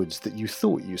in the woods that you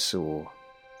thought you saw,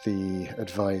 the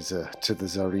advisor to the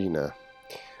Tsarina,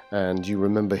 and you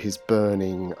remember his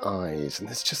burning eyes, and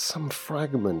there's just some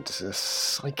fragment, a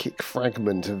psychic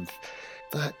fragment of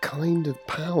that kind of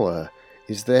power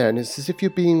is there, and it's as if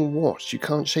you're being watched. You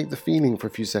can't shake the feeling for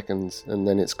a few seconds, and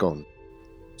then it's gone.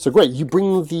 So great, you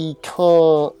bring the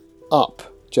car up,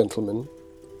 gentlemen.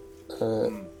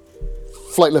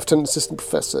 Flight Lieutenant Assistant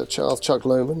Professor Charles Chuck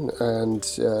Lohman and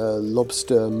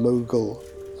Lobster Mogul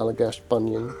Allagash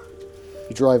Bunyan.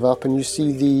 You drive up and you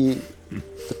see the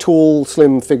tall,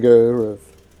 slim figure of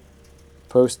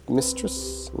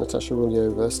Postmistress Natasha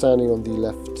Rulyova standing on the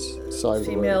left side of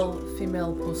the road.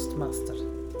 Female postmaster.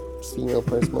 Female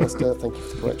postmaster, thank you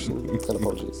for the correction and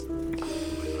apologies.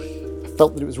 I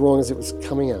felt that it was wrong as it was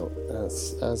coming out,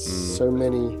 as so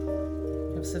many.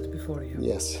 I've said it before you.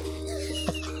 Yes.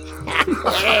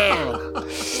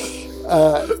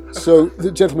 So,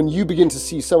 gentlemen, you begin to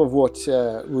see some of what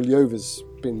Rulyova's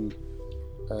been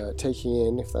taking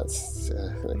in, if that's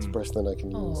an expression that I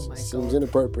can use. my Seems God.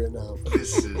 inappropriate now.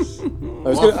 This is.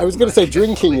 I was going to say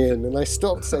drinking in, and I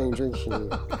stopped saying drinking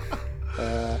in.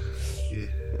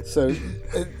 So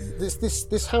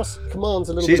this house commands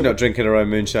a little. She's bit not of drinking her own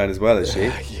moonshine as well, is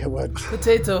she? Yeah, well,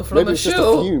 Potato from maybe a it's just the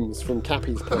shoe. fumes from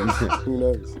Cappy's place. Who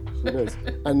knows? Who knows?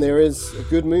 And there is a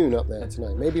good moon up there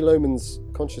tonight. Maybe Lohman's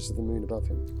conscious of the moon above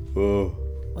him. Oh.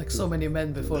 Like so many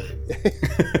men before him.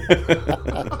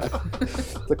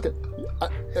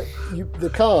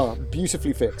 The car,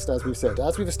 beautifully fixed, as we've said,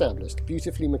 as we've established,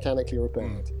 beautifully mechanically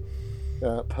repaired,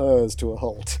 purrs to a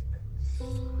halt.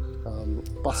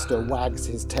 Buster wags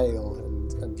his tail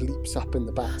and leaps up in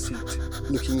the back seat,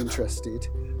 looking interested,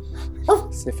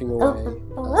 sniffing away,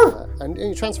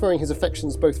 and transferring his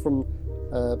affections both from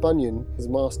Bunyan, his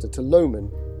master, to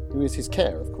Lohman, who is his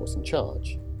care, of course, in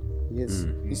charge.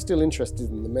 He's still interested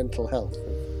in the mental health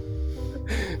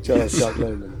of Charles Chuck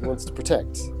Lohman. He wants to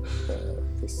protect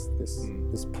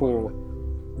This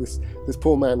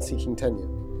poor man seeking tenure.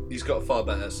 He's got far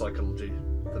better psychology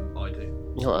than I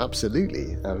do. Oh,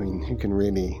 absolutely. I mean, who can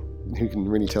really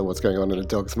tell what's going on in a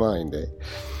dog's mind, eh?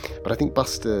 But I think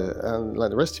Buster,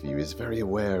 like the rest of you, is very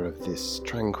aware of this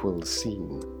tranquil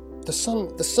scene. The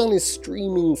sun is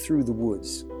streaming through the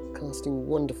woods, casting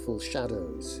wonderful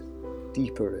shadows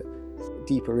deeper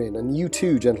in, and you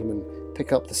too, gentlemen,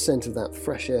 pick up the scent of that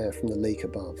fresh air from the lake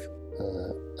above.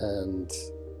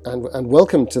 And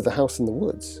welcome to the house in the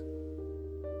woods.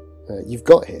 You've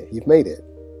got here. You've made it.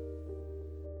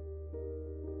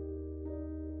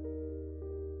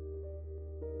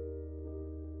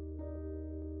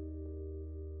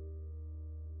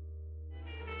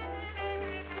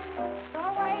 The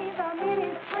way the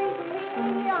minutes treat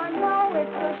me, I know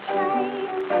it's a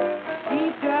shame.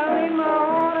 Deep down in my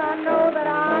heart, I know that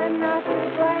I'm not to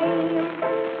blame.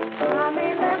 My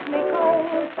man left me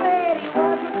cold, said he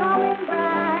wasn't coming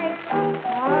back.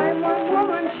 I'm one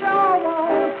woman, sure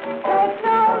won't take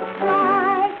no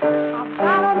slack. I've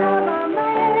got another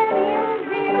man in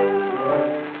view.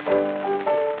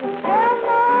 There's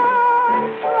more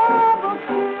trouble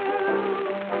too.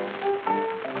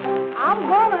 I'm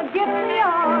gonna get me